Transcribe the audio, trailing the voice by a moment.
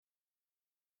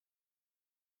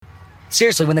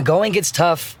Seriously, when the going gets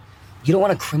tough, you don't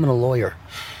want a criminal lawyer,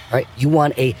 right? You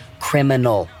want a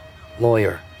criminal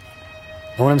lawyer.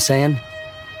 Know what I'm saying?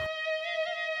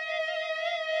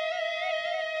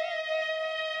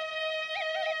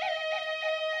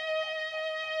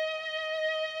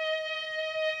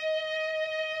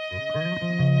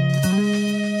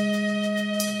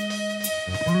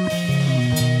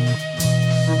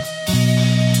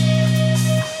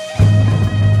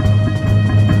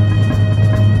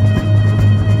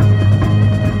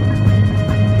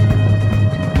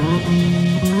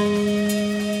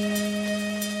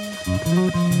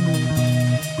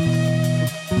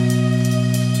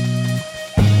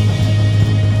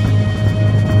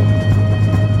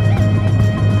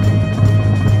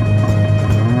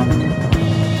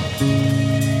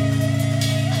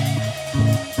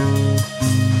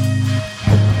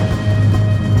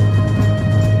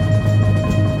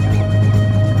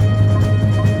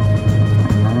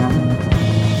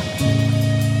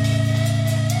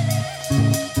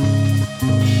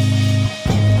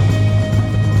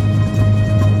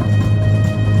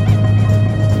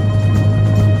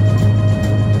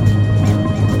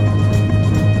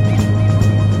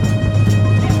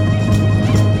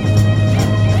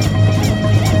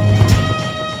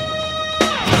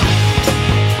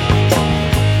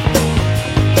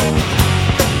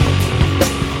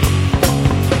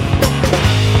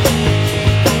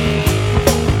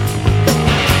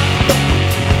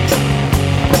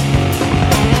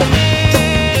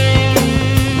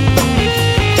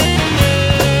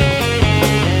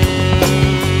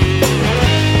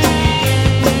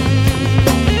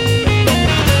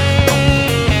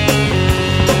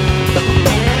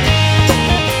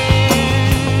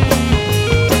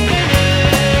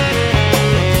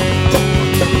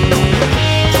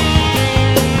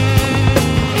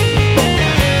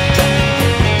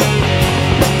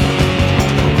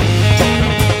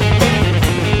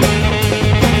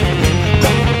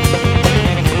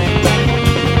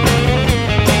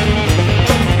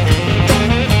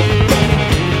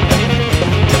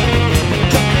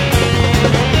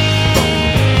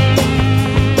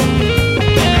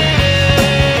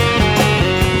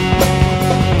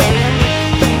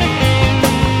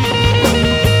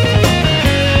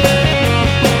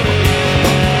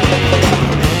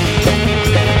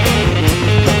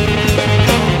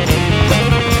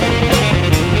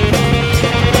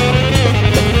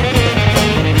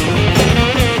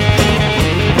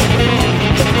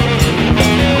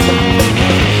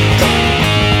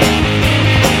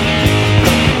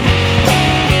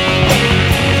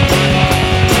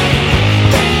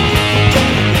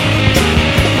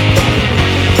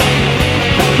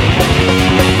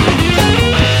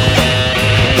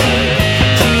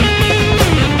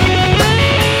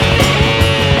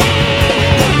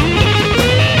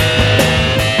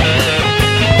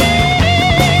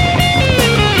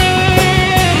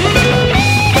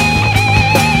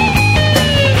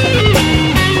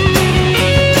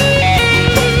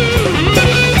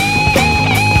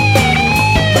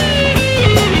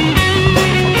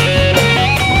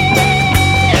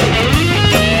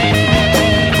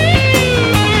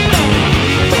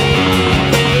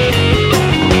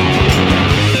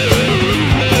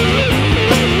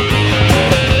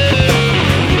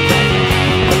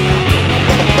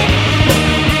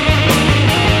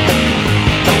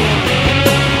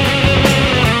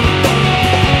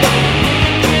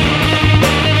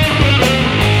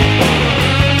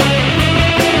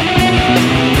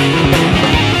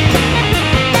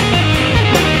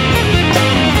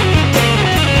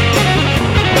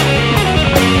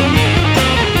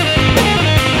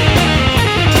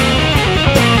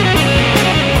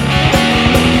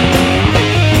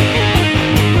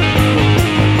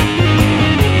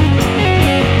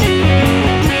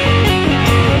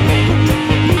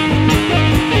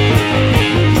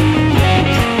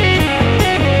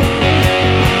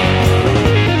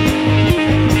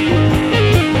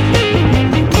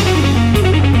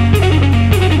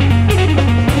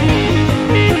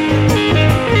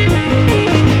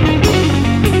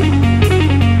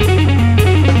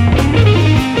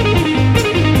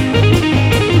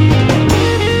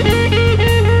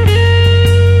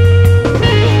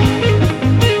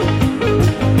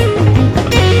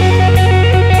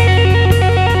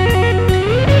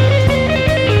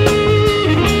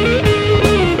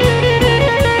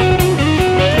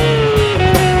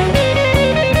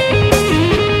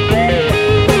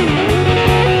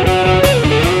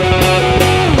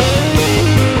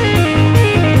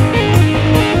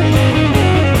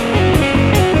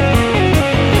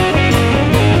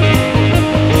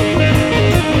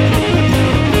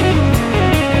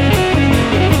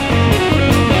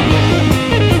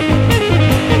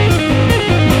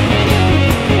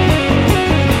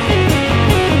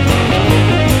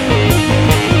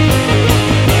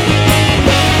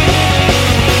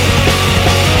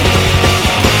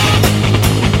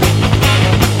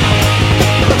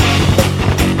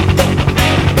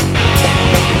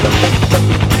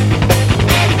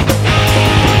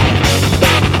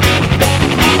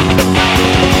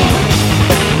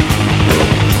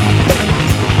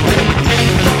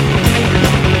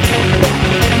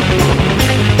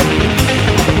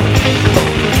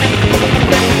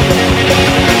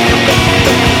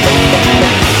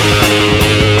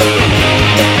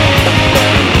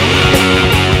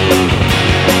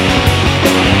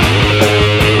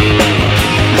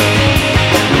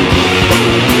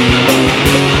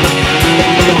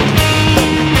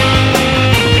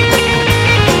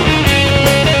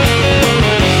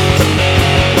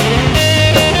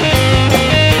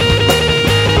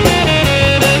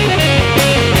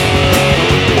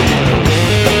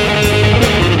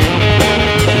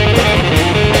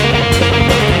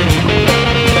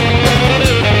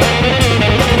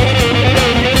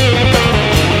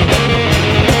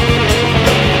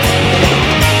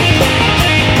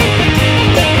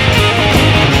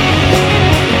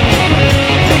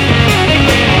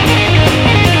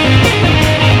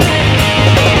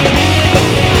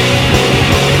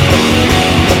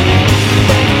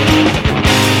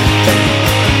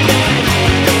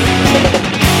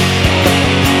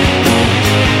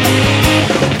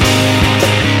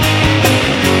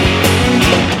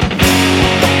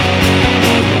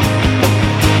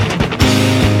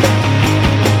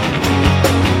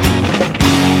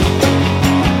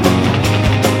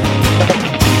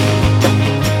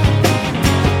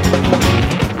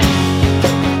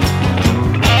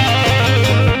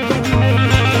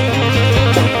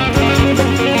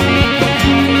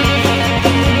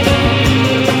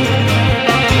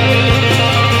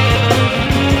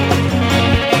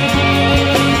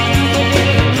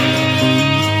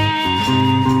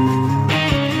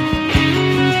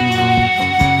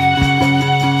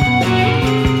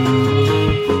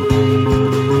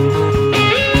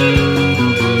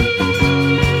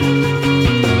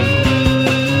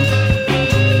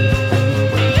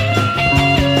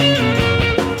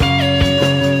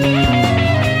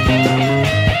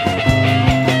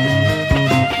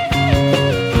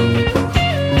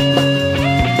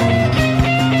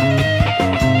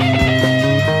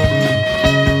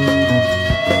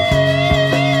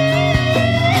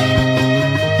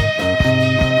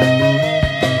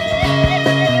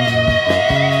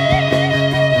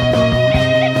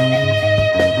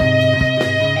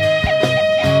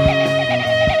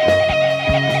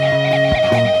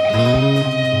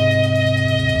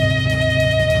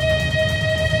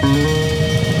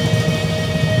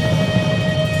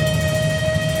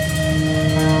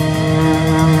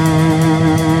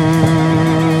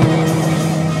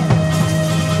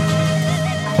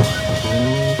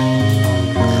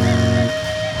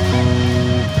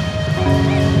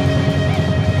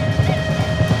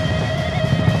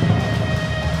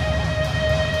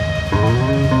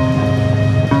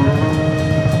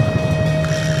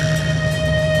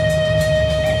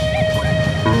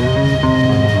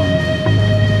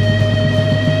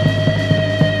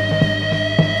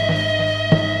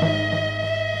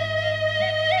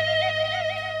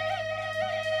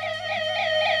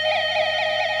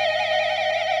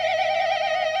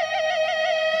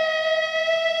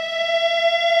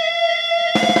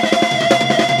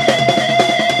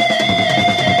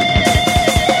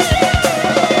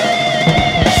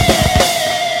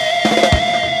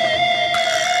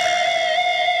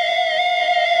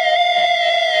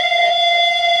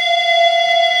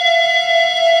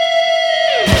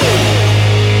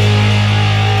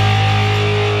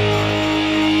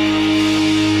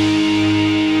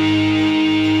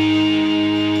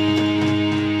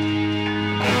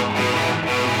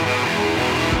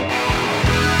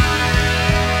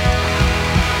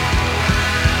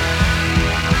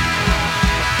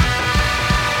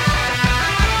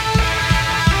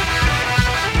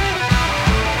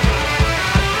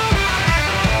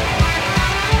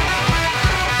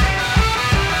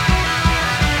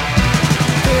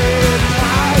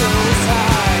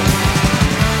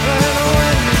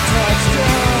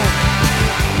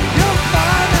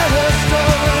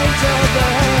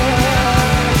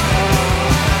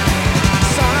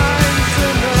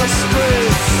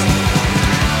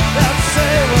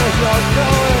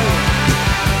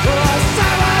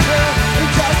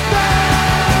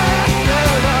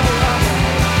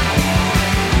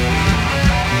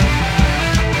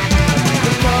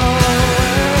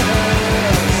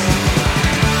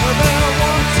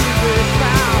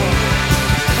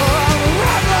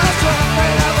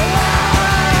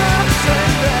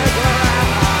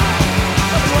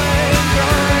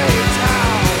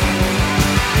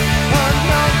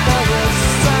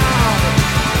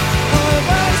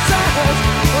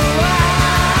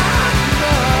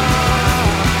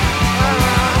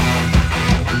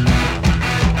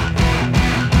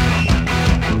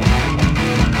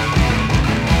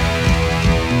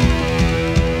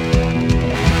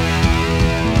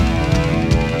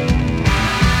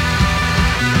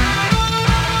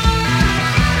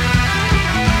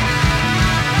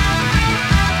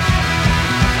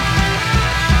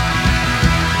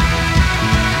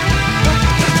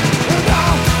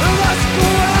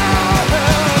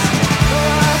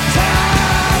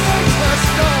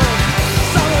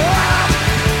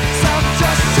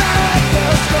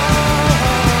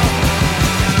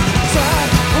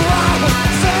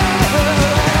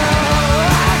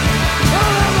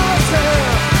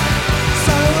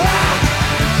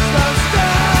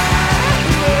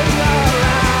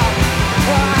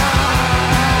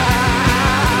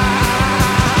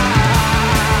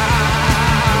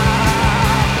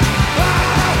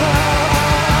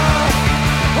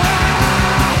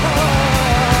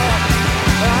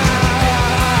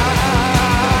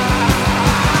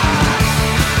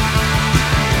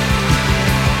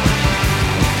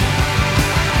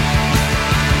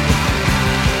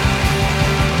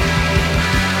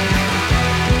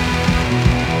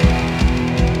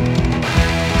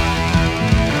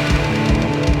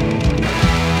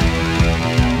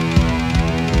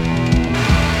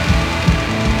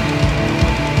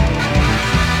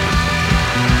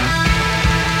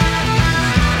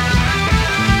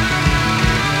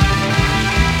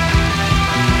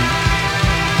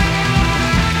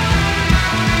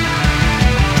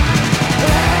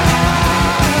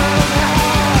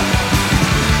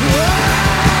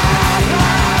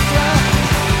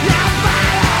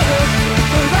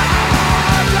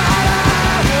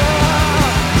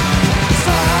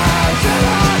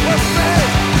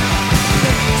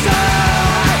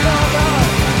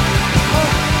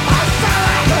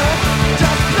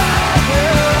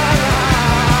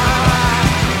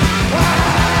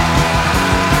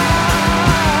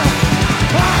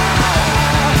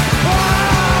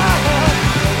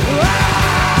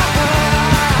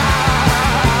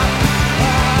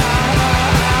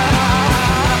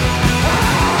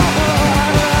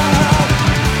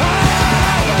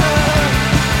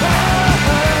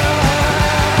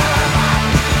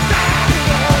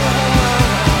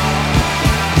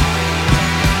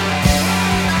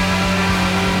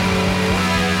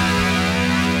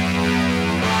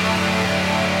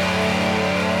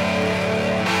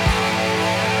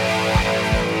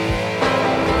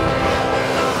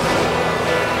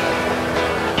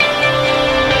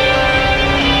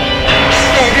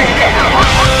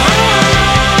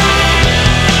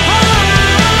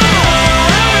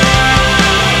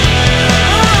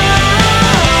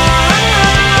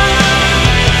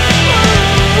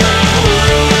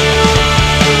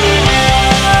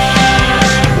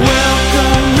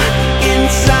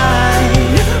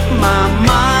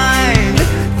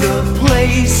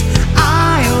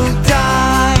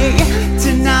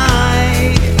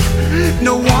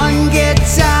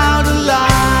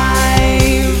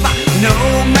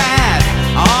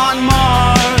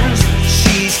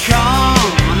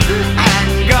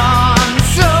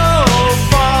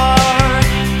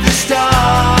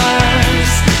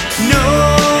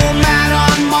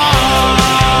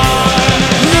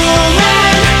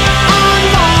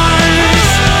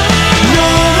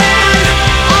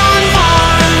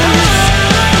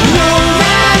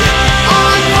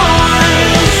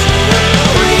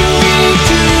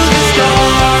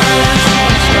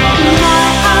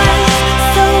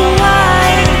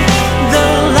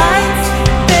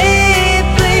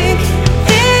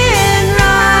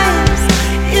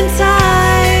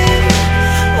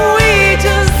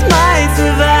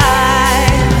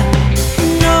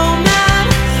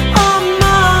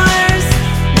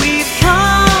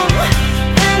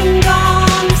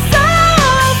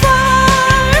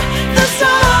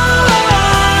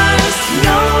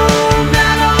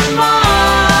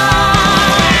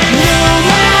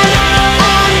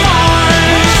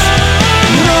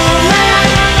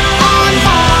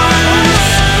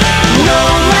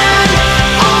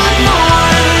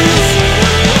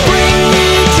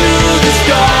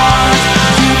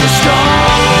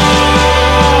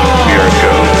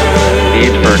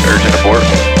 need for an urgent abort,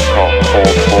 call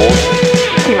hold.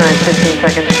 T-minus 15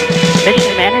 seconds.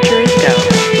 Mission manager is go.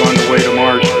 On the way to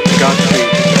Mars. Godspeed.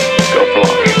 Go for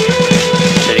launch.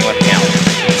 Sitting with count.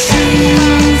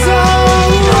 She's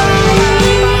alright,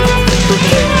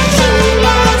 because she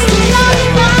loves the night.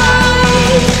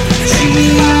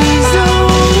 She's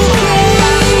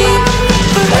okay,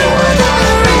 but who there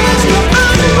is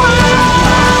no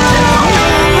unwind.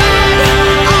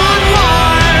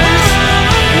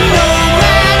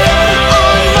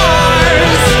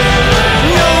 On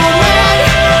Mars,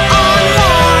 nomad on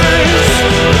Mars, nomad on Mars.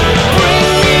 Bring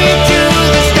me to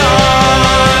the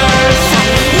stars.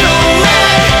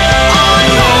 Nomad on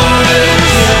Mars,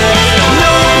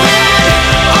 nomad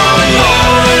on Mars,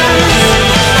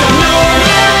 nomad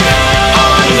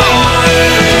on Mars. Bring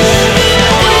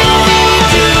me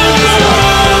to the stars.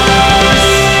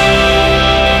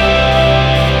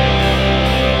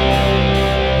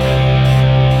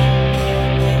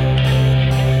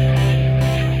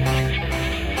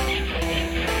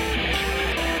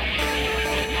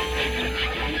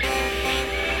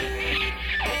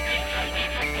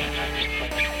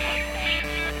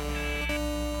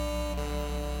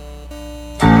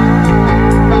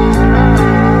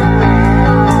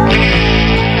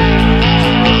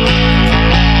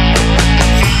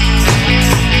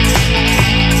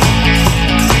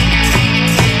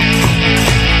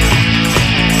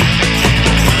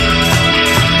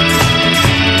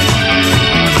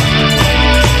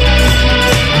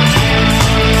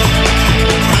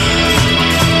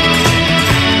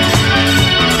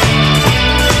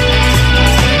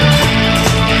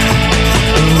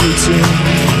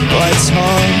 What's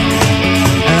hard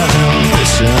and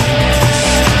ambitions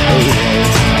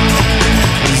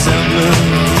December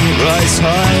rise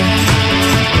high,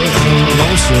 but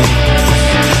emotions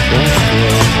won't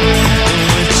grow.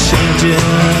 We're changing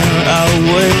our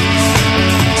ways,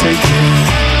 taking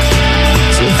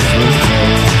different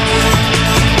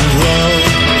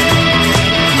roads.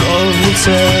 Love will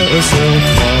tear us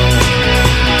apart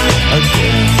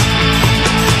again.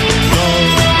 Love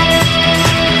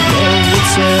will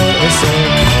tear us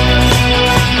apart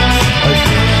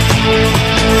again.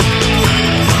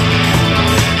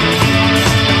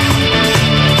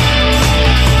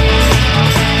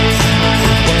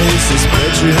 Why is this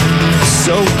bedroom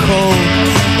so cold?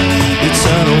 You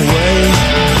turn away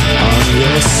on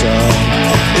your side.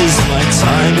 Is my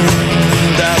timing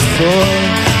that full?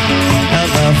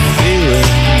 Have I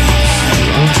feelings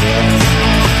run dry?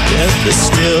 Yet they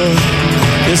still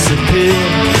disappear.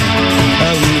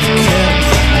 How we've kept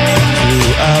through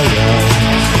our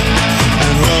lives.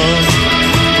 And love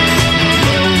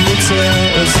will tear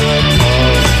us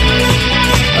apart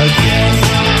again.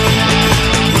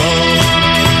 Love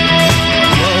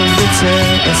will tear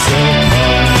us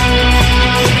apart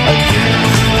again.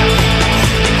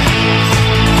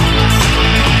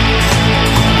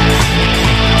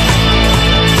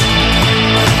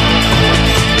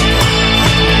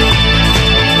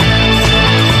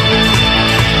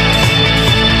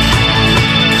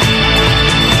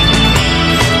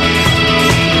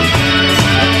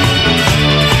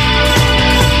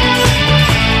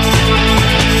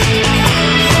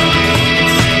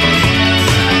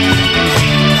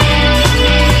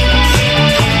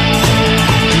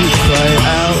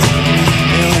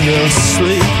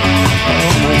 Sleep,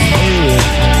 all my feelings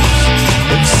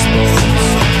exposed,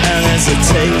 and there's a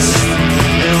taste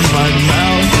in my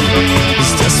mouth.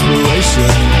 This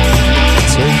desperation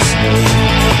takes hold.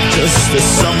 Just as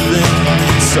something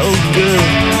so good,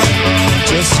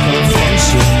 just no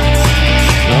function,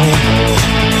 no more.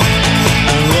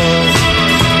 And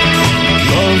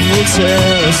love will tear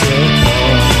us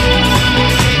apart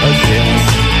again.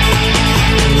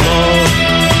 Love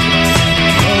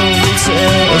will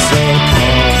tear us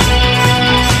apart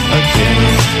again.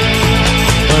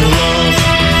 And love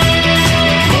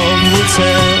will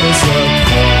tear us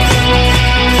apart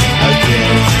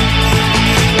again.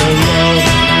 And love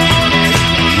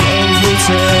will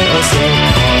tear us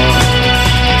apart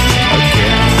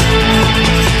again.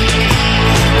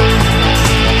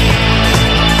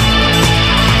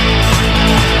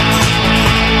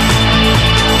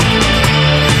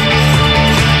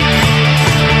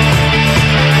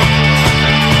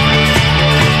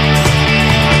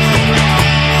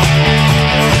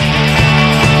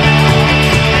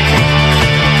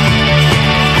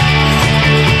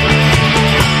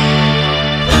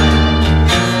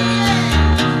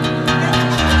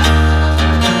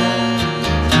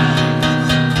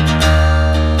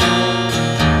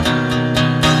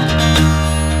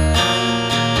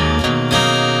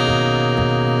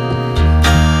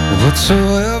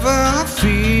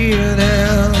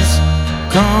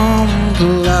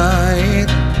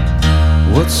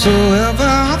 whatsoever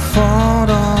I thought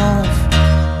of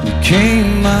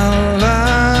became my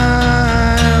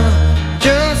life.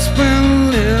 Just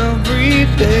when every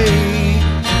day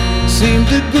seemed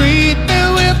to greet me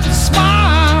with a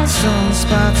smile, some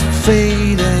spots are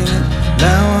fading.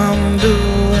 Now I'm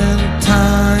doing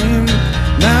time.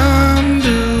 Now I'm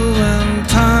doing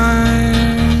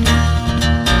time.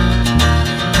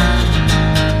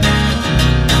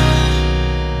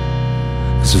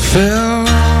 'Cause I fell on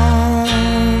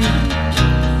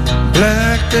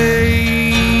black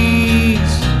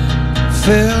days,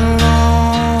 fell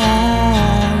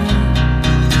on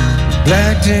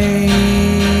black days.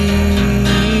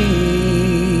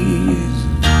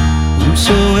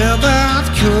 Whosoever I've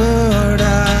cured,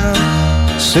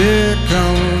 I've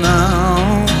sickened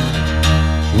now.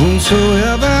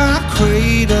 Whosoever I've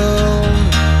cradled,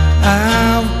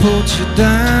 I've put you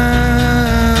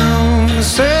down. The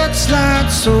searchlight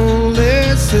soul, they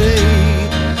say,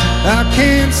 I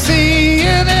can't see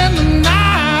it in the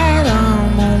night.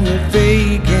 I'm only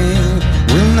faking.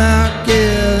 Will not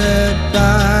get it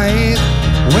right.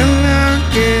 Will not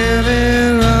get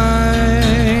it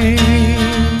right.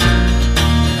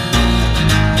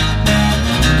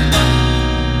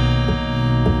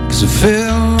 'Cause I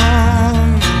fell on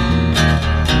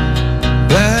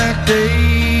black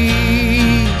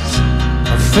days.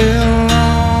 I fell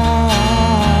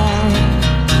on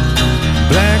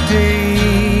black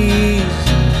days.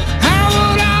 How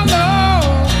would I know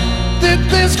that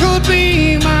this could be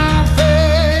my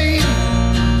fate?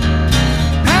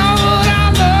 How would I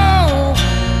know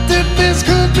that this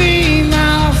could be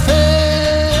my fate?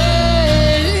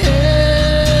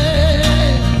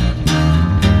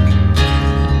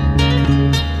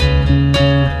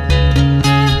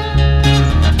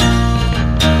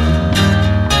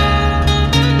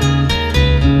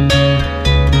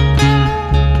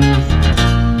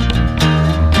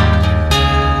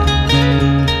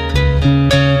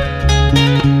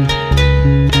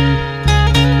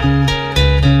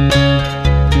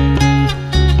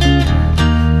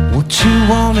 What you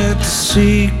wanted to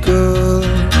see, girl,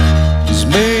 has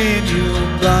made you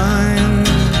blind.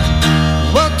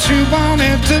 What you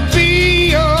wanted to be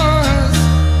yours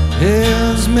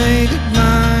has made it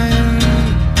mine.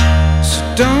 So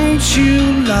don't you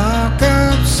lock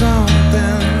up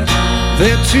something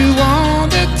that you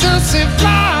wanted to see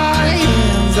fly.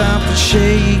 Hands up and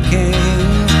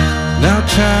shaking, now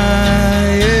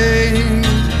trying,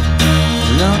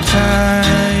 now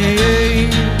trying.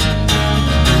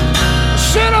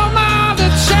 Should have mind the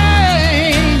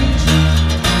change.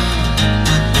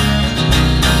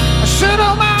 I should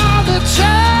have mind the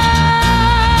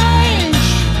change.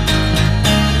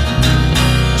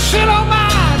 Should have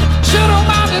mind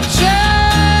the change.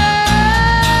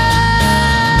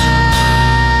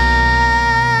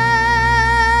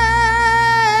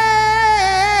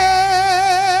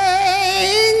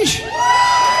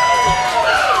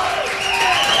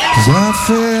 Cause I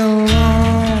fell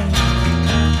on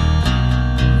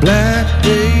black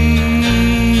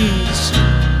days.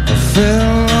 I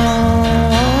fell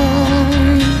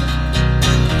on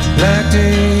black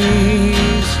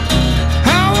days.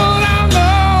 How would I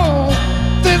know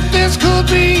that this could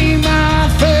be my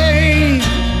fate?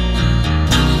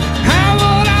 How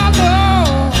would I know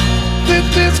that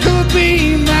this could be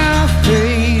my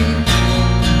fate?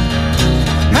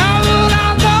 How would I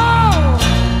know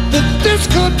that this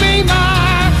could be my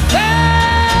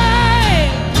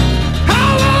fate? How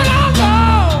would I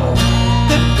know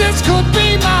that this could be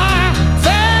my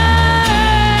fate?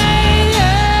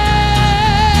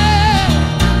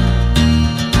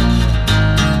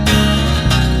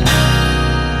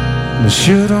 I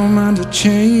sure don't mind a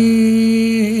change.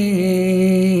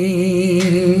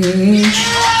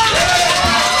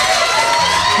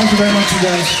 Thank you very much, you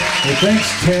guys. Well, thanks,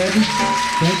 Ted.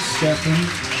 Thanks, Stefan.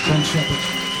 Thanks, Shepard.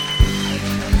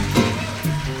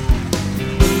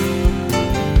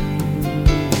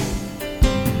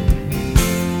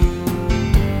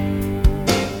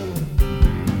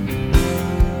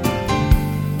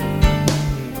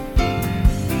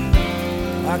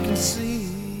 I can see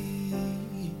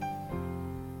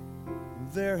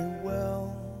very well.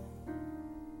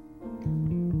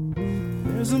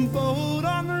 There's a boat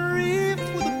on the reef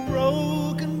with a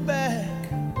broken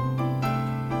back,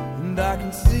 and I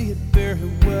can see it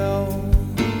very well.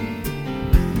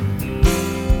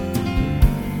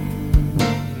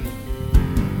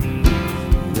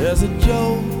 There's a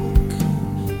joke,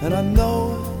 and I know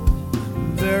it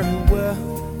very well.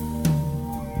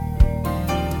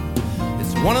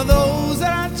 It's one of those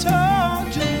that I told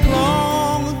you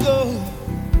long ago.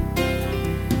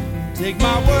 Take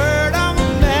my word, I'm a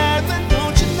madman,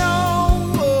 don't you know?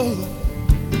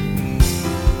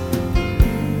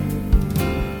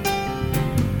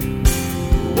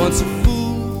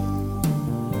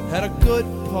 had a good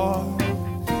part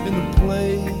in the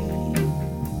play.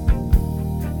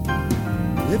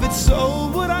 If it's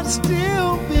so, would I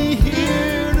still be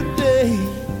here today?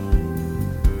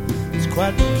 It's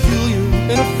quite peculiar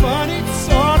in a funny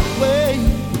sort of way.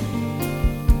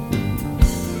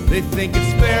 They think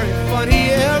it's very funny,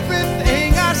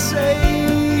 everything I say.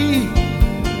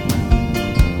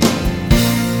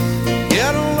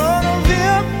 Get a load of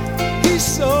him, he's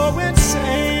so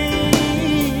insane.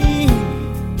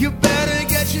 You better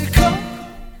get your coat,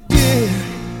 yeah.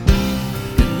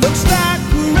 It looks like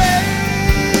rain.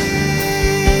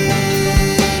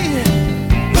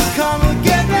 We'll come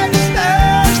again next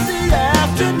Thursday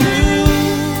afternoon.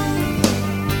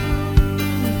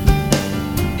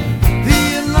 The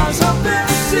in-laws hope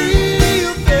they'll see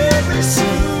you very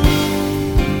soon.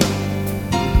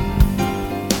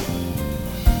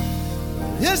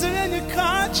 Is it in your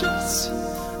conscience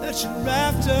that you're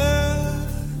after?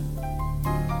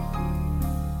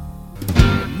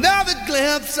 Another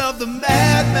glimpse of the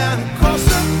madman across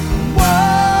the water.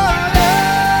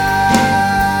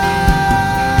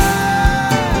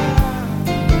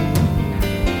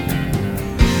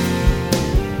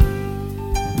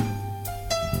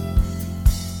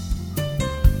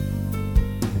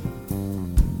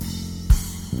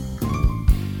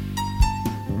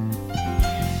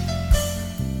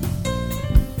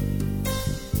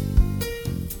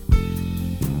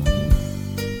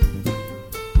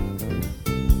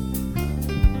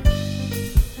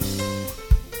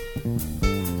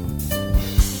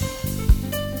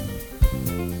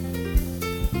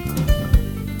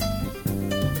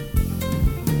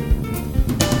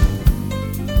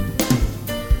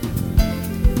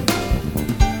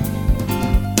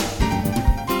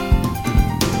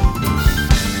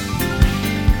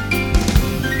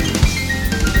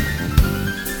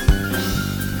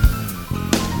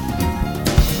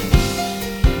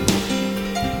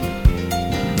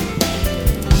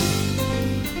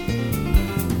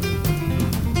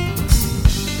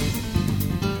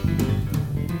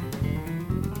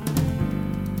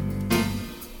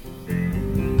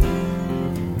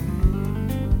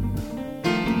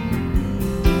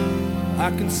 I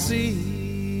can see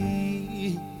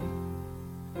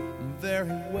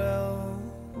very well.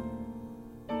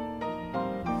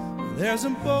 There's a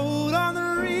boat on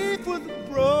the reef with a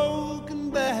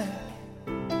broken back,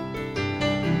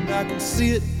 and I can see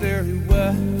it very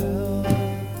well.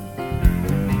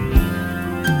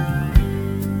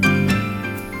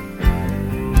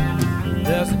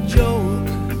 There's a joke,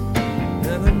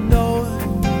 and I know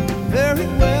it very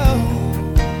well.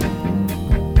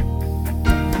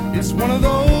 It's one of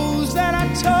those that I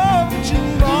told you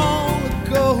long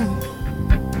ago.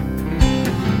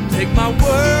 Take my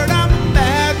word, I'm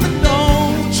mad, but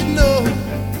don't you know?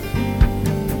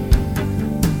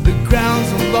 The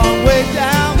ground's a long way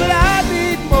down, but I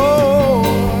need more.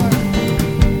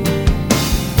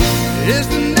 Is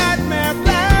the nightmare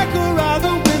black or are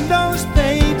the windows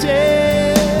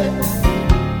painted?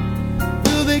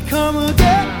 Will they come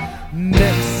again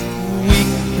next week?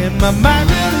 Can my mind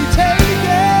really take it?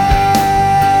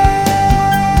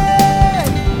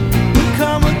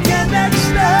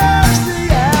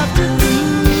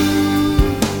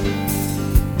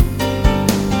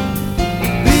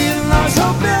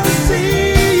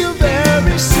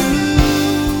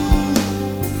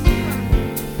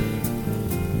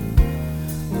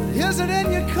 Is it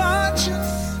in your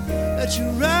conscience that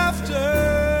you're after?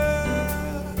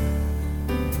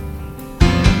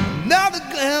 Another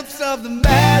glimpse of the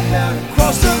madman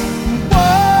across the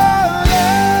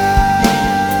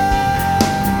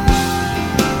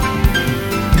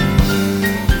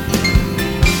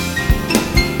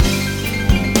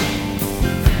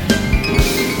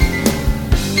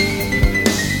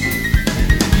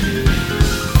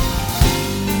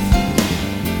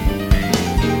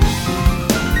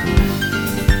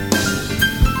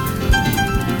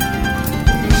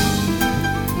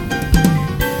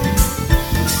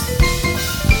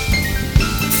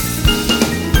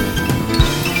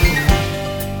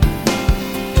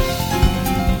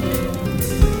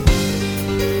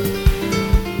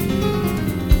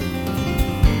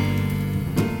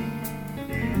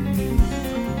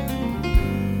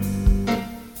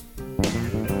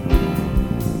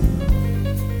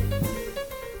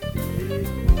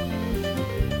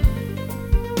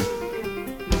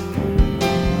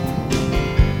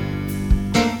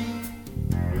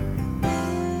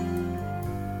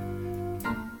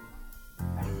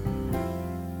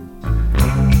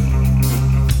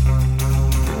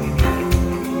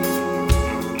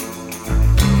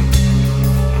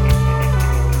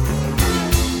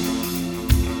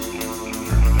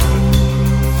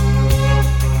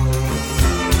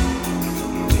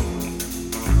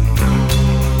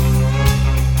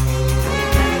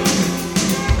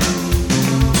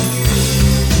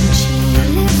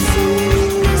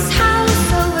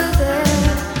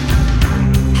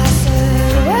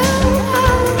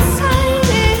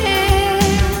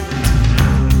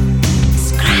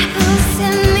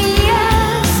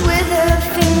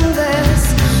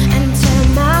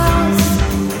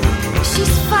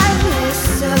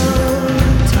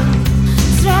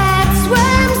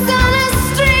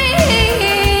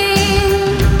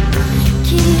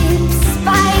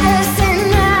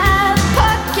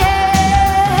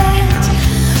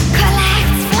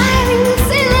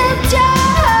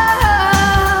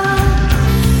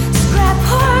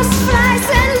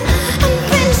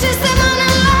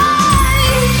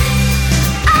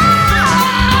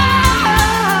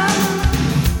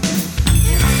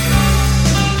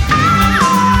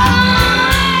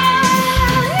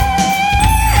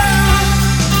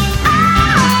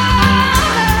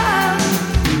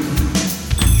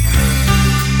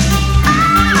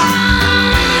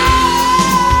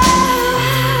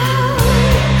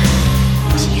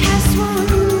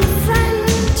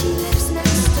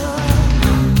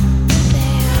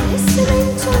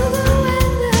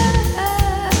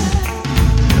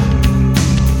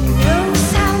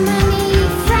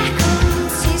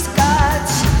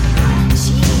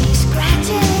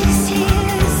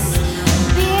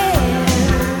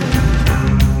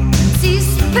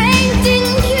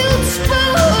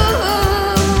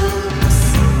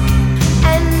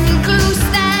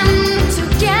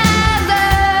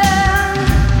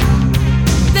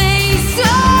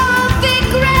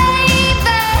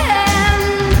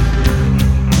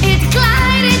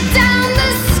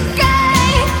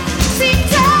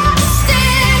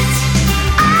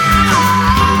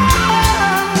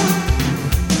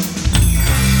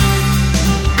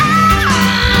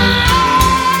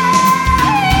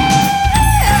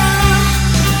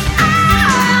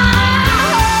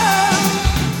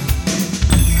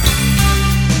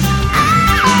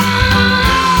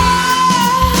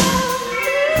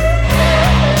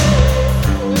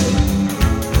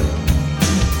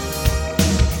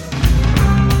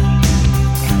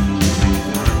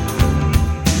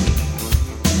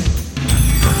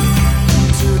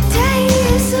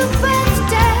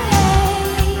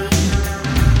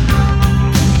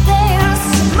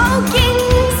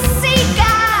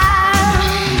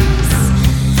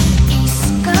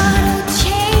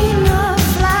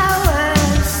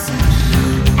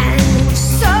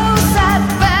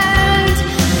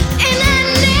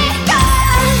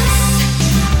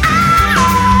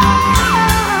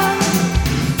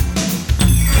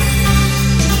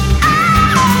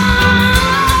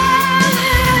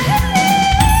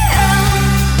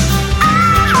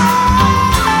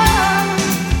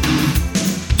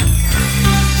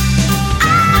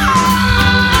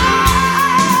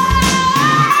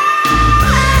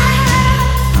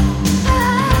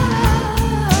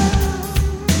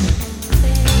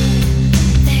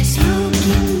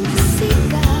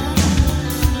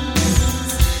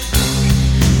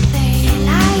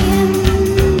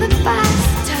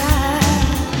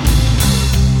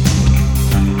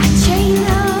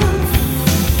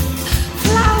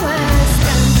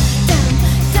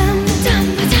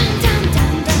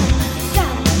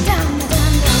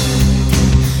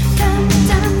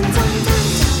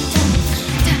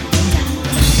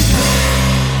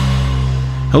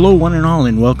Hello, one and all,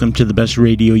 and welcome to the best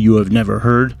radio you have never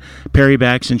heard. Perry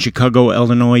Bax in Chicago,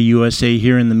 Illinois, USA,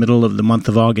 here in the middle of the month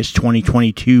of August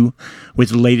 2022 with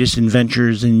the latest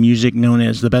adventures in music known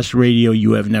as the best radio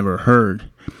you have never heard.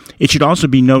 It should also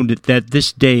be noted that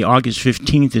this day, August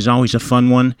 15th, is always a fun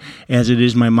one, as it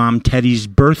is my mom Teddy's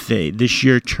birthday, this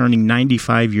year turning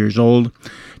 95 years old.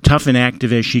 Tough and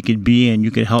active as she could be, and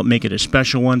you could help make it a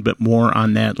special one, but more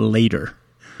on that later.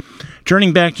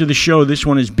 Turning back to the show, this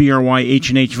one is BRY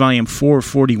H&H Volume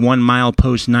 441,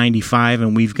 Milepost 95,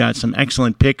 and we've got some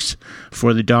excellent picks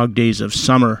for the dog days of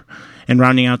summer. And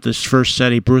rounding out this first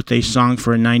set, a birthday song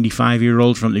for a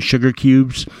 95-year-old from the Sugar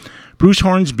Cubes. Bruce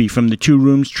Hornsby from the Two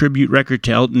Rooms tribute record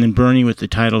to Elton and Bernie with the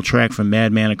title track from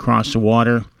Madman Across the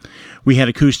Water. We had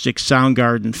Acoustic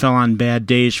Soundgarden, Fell on Bad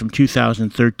Days from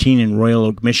 2013 in Royal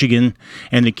Oak, Michigan,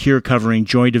 and The Cure covering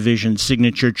Joy Division's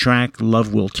signature track,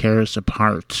 Love Will Tear Us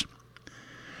Apart.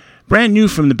 Brand new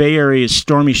from the Bay Area is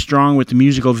Stormy Strong with the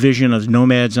musical vision of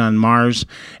Nomads on Mars,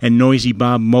 and Noisy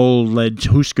Bob Mole led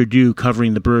Husker Du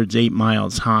covering the Byrds' 8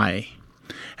 Miles High.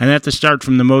 And at the start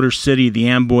from the Motor City, the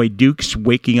Amboy Dukes,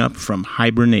 Waking Up from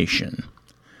Hibernation.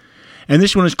 And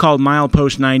this one is called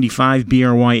Milepost 95,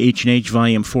 BRY H&H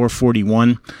Volume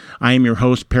 441. I am your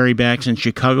host, Perry Bax in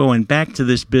Chicago, and back to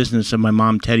this business of my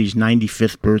mom Teddy's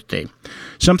 95th birthday.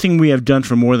 Something we have done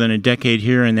for more than a decade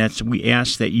here, and that's we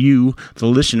ask that you, the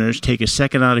listeners, take a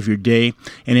second out of your day,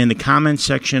 and in the comments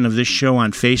section of this show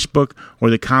on Facebook, or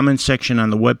the comments section on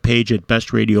the webpage at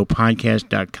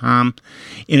bestradiopodcast.com,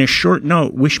 in a short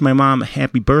note, wish my mom a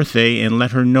happy birthday, and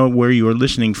let her know where you are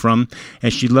listening from,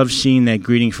 as she loves seeing that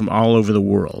greeting from all over the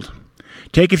world.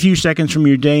 Take a few seconds from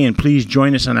your day and please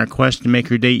join us on our quest to make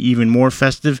her day even more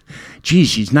festive. Geez,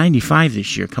 she's 95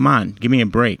 this year. Come on, give me a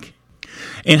break.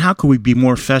 And how could we be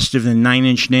more festive than Nine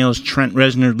Inch Nails' Trent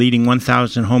Reznor leading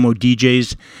 1,000 Homo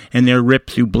DJs and their rip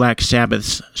through Black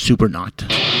Sabbath's Supernaut?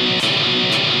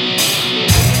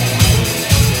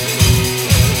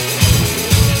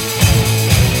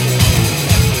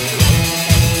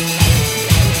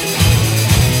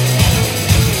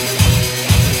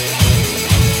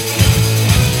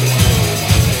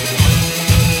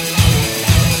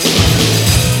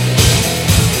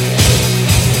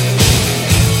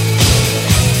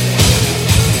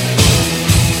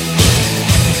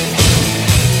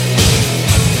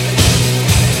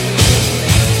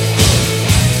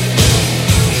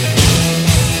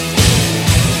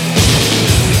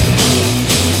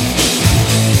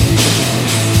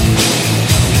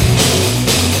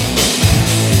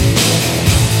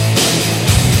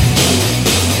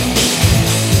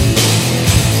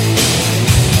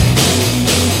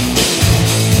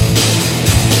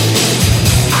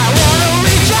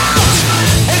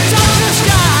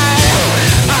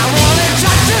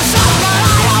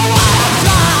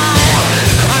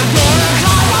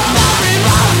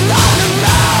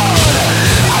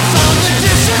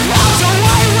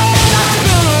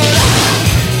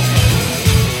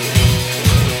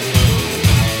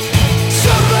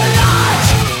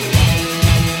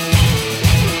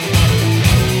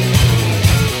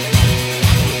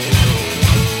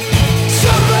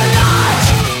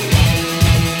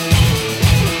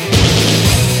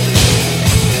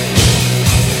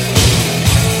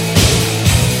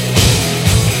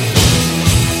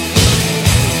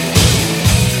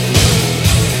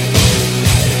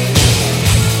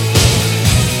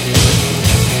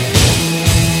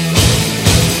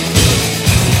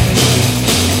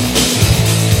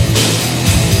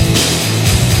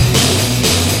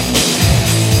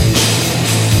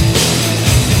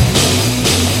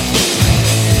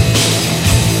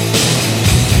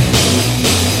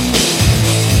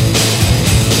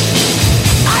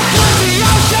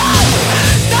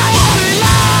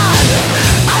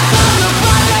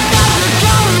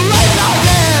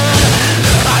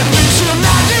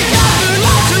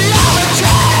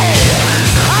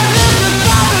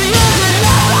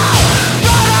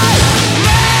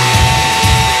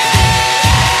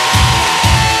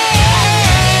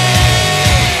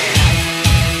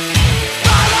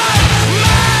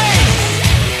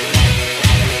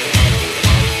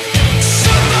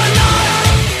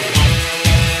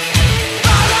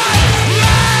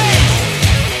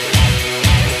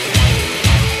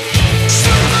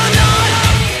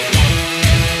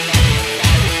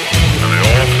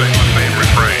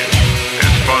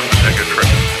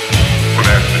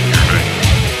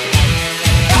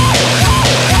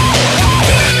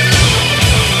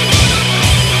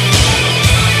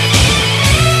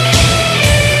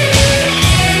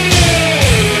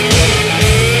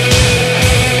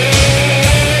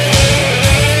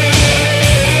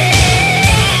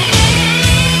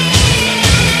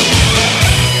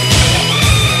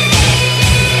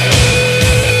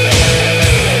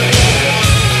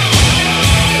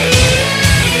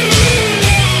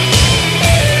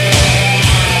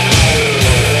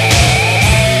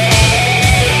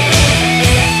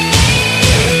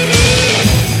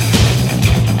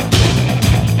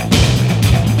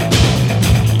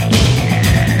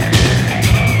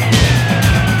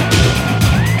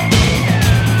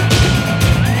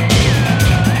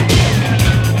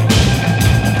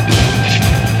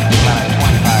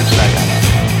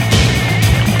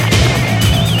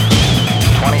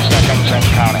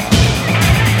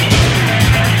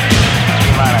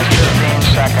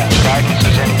 guidance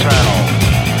is internal.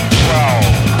 12,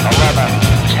 11,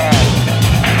 10,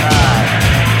 9.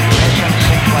 Mission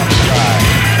sequence start.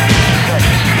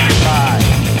 6, 5,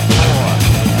 4,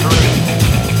 3,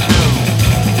 2,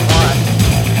 1.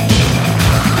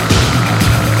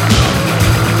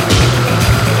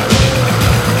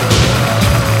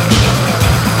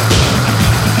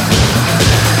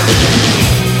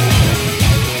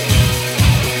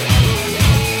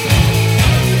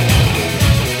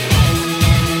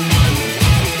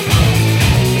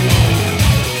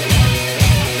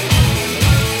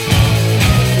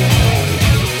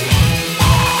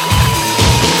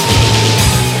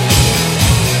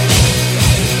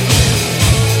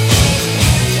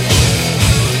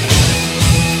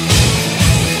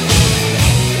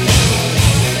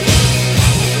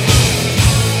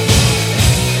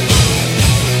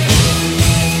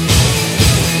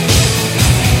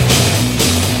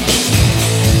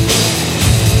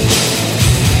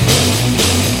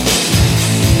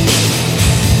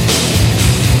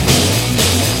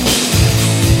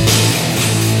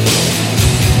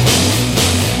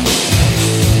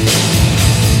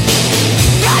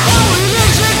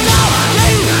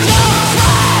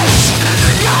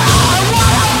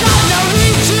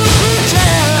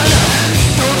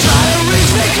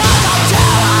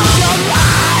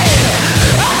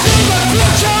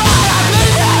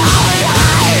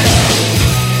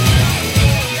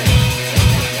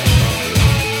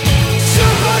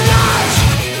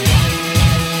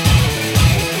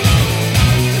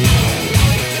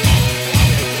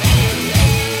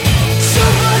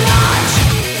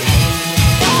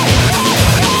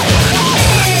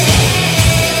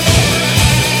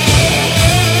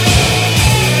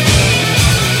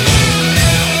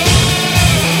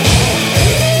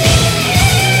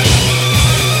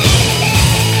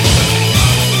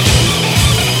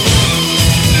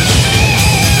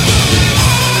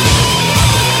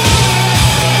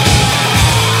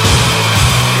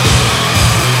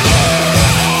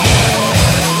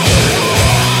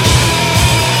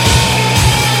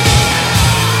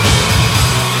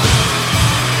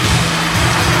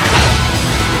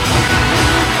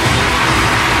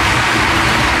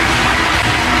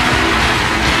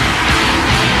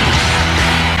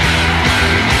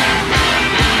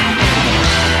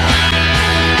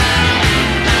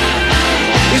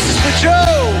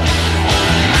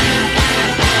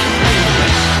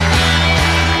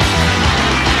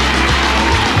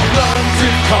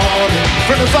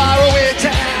 From the faraway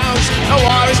towns, a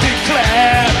war is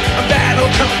declared, a battle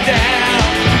come down.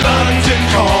 London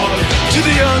calling to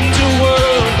the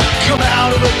underworld, come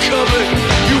out of the cupboard,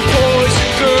 you boys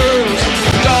and girls.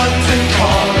 London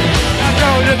calling, I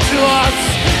know you to us,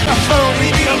 I phone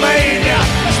me a mania,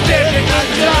 staring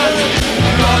at us.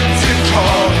 London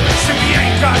calling, so we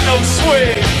ain't got no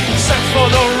swing, except for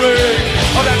the ring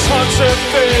of that concert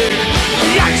thing.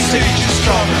 The ice age is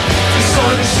coming, the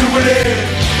sun is zooming in.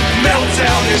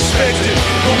 Meltdown expected,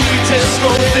 but we just go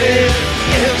there.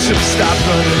 Engines stop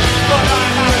running, but I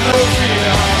have no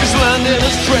fear, 'cause London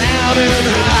is drowning and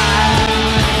I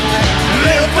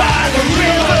live by the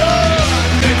river.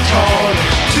 London calling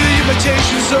to the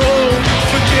imitation zone.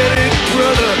 Forget it,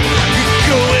 brother, you're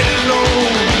going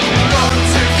alone.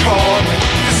 London calling,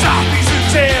 the zombies are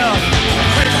dead.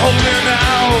 Quit holding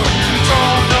out, draw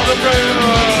another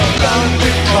breath.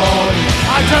 London calling,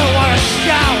 I don't want to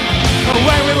shout. The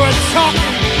way we were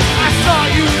talking, I thought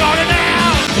you got it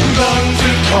out.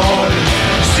 London calling,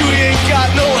 so we ain't got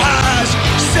no highs,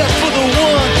 except for the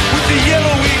one with the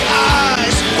yellowy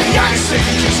eyes. The ice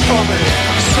age is coming,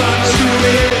 the sun's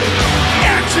zooming in.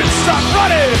 Engines stop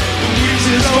running, we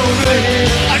just over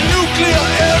a nuclear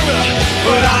era.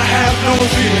 But I have no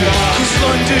fear, 'cause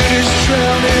London is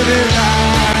drowning and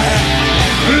I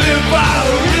live by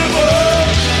the river.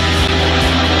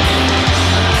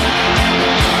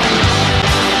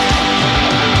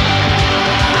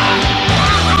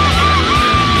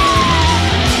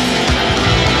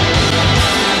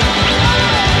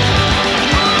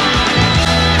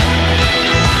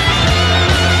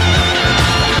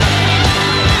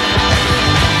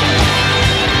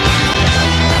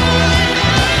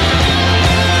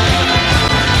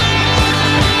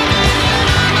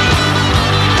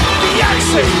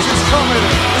 Age is coming,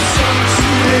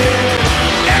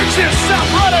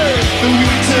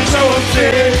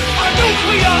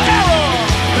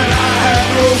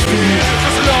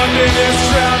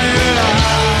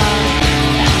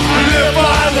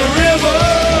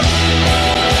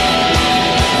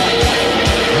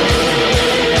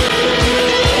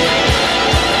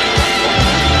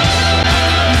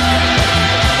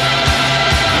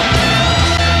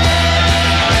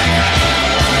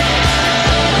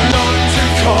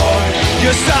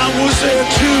 Yes, I was there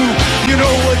too. You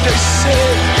know what they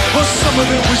said? Well, some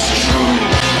of it was true.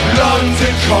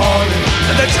 London calling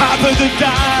at the top of the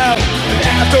dial. And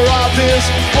after all this,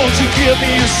 won't you give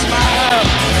me a smile?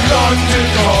 London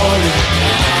calling.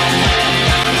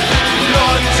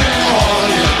 London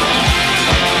calling.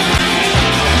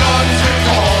 London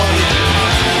calling.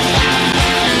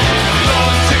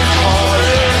 London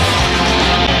calling.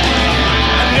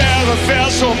 I never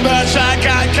felt so much. I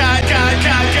got.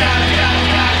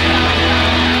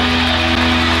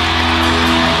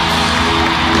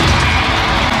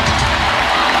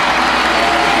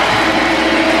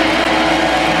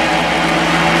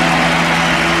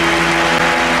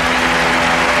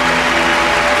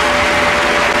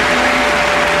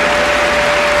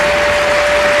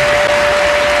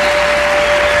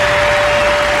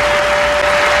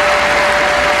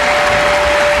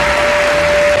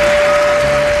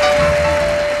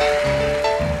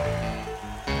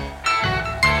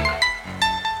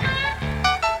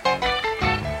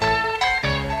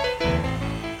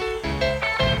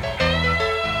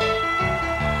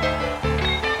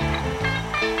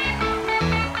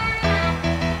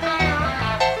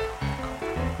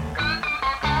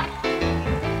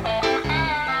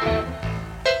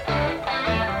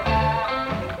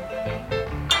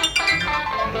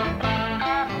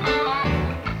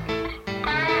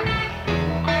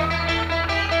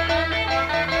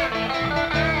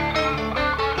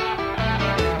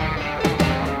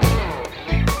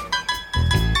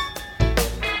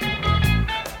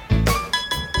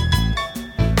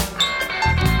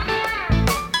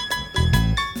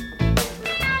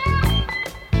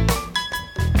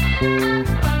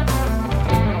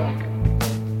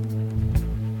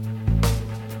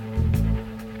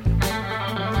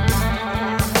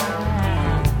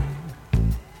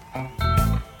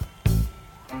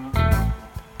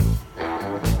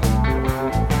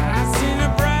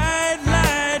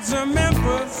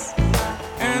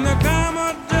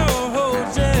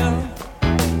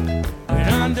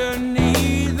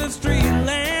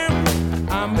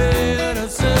 I met a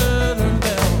southern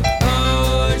belle.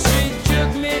 Oh, she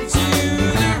took me to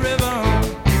the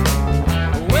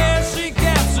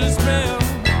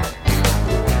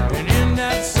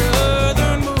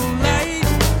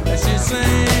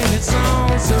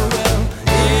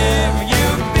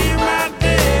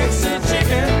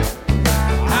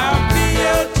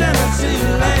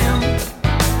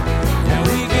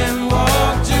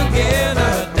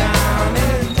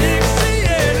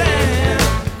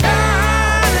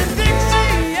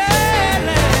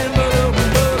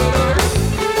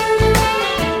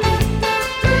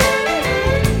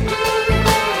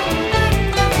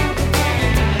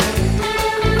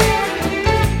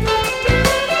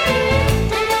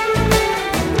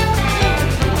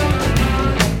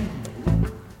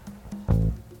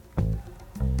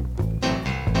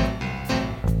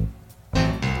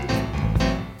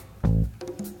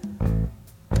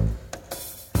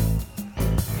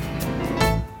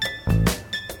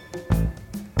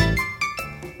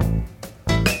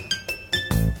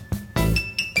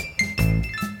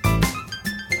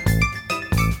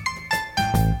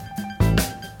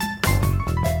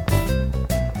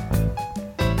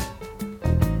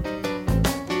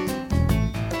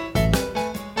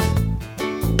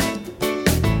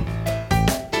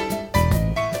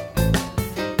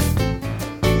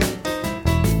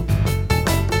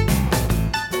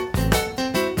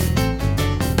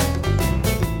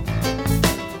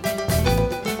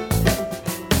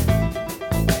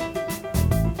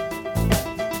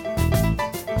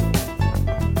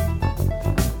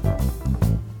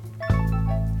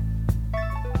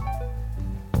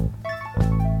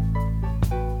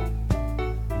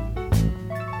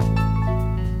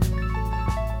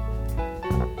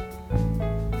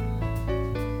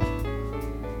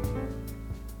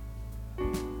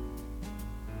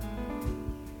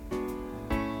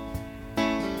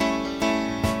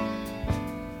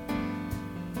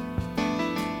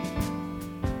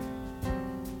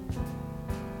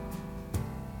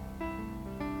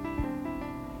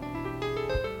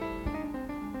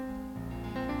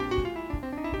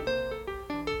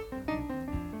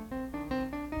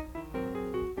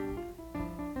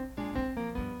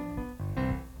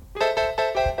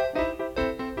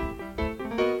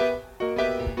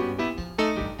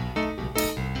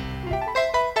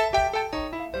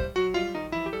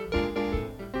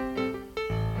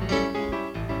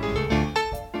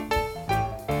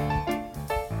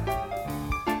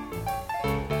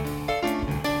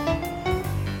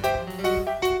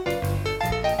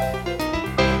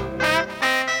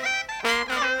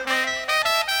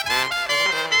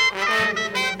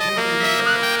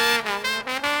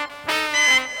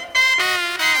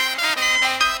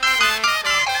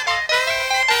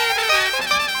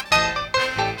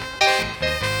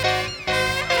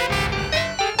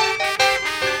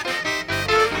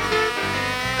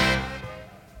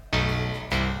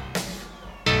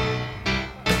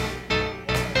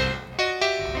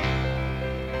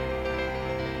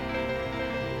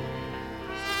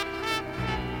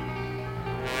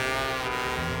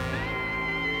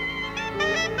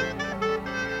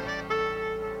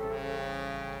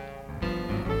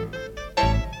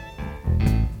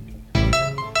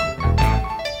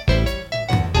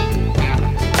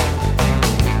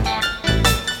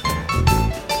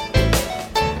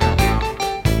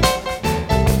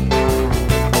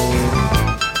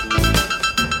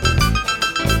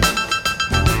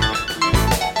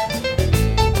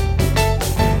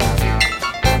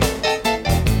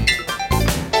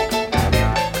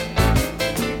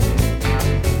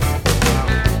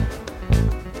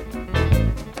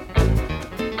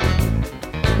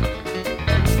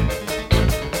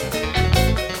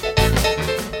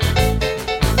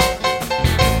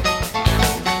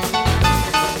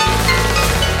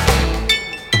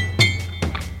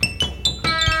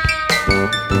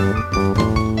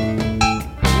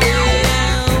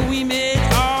Well, we made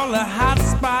all the hot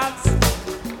spots.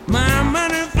 My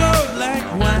money flowed like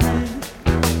wine.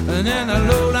 And then a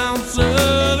low down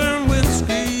southern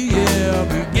whiskey, yeah,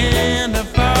 began to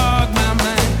fog my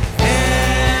mind.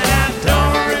 And I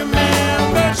don't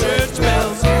remember church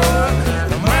bells or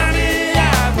the money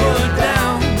I put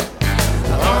down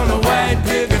on the white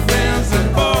picket fence and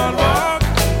boardwalk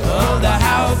of the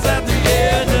house at the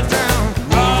edge of town.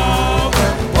 Oh,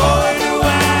 but boy, do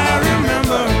I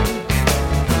remember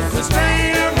the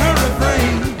strain of her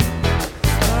refrain,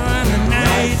 and the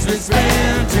nights we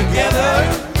spent together,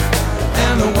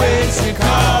 and the way she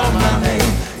called my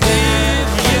name. If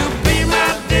you be my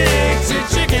Dixie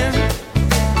chicken,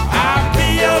 I'll be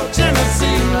your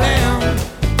Tennessee lamb,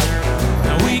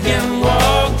 and we can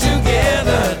walk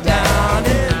together down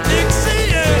in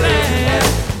Dixieland,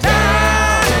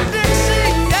 down in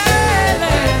Dixieland.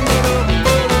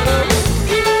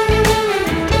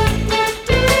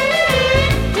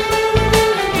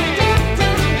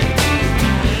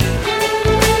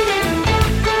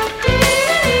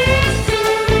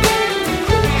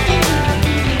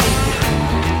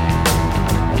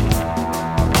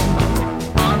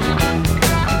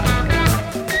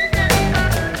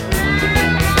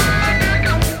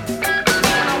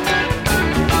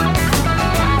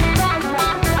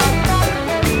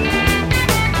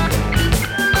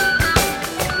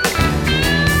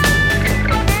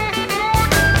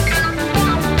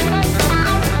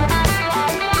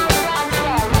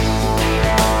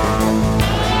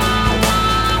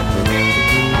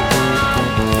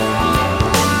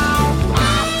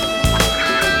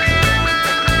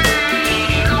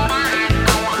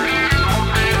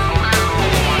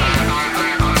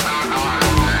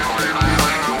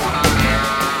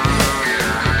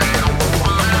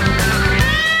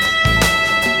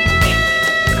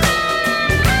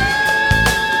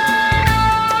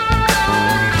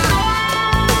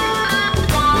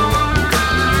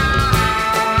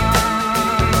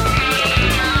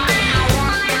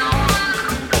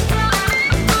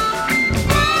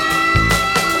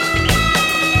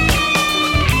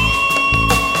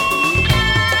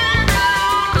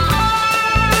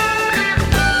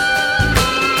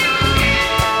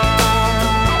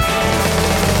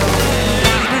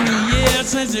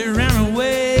 Since he ran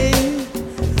away,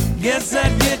 guess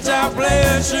that guitar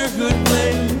player sure could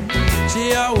play.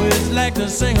 She always liked to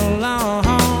sing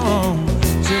along.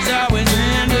 She's always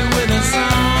ended with a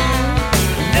song.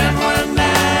 Then one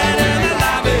night in the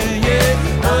lobby,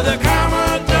 yeah, of the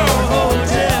Commodore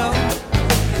Hotel,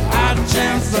 I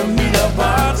chanced to meet a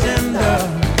bartender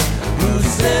who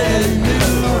said he knew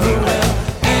her well.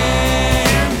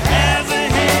 And as he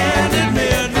handed me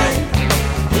a drink,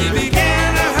 he began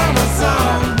to hum a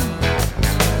song,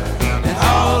 and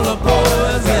all the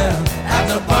boys there at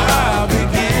the bar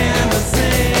began to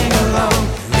sing along.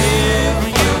 If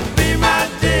you be my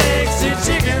Dixie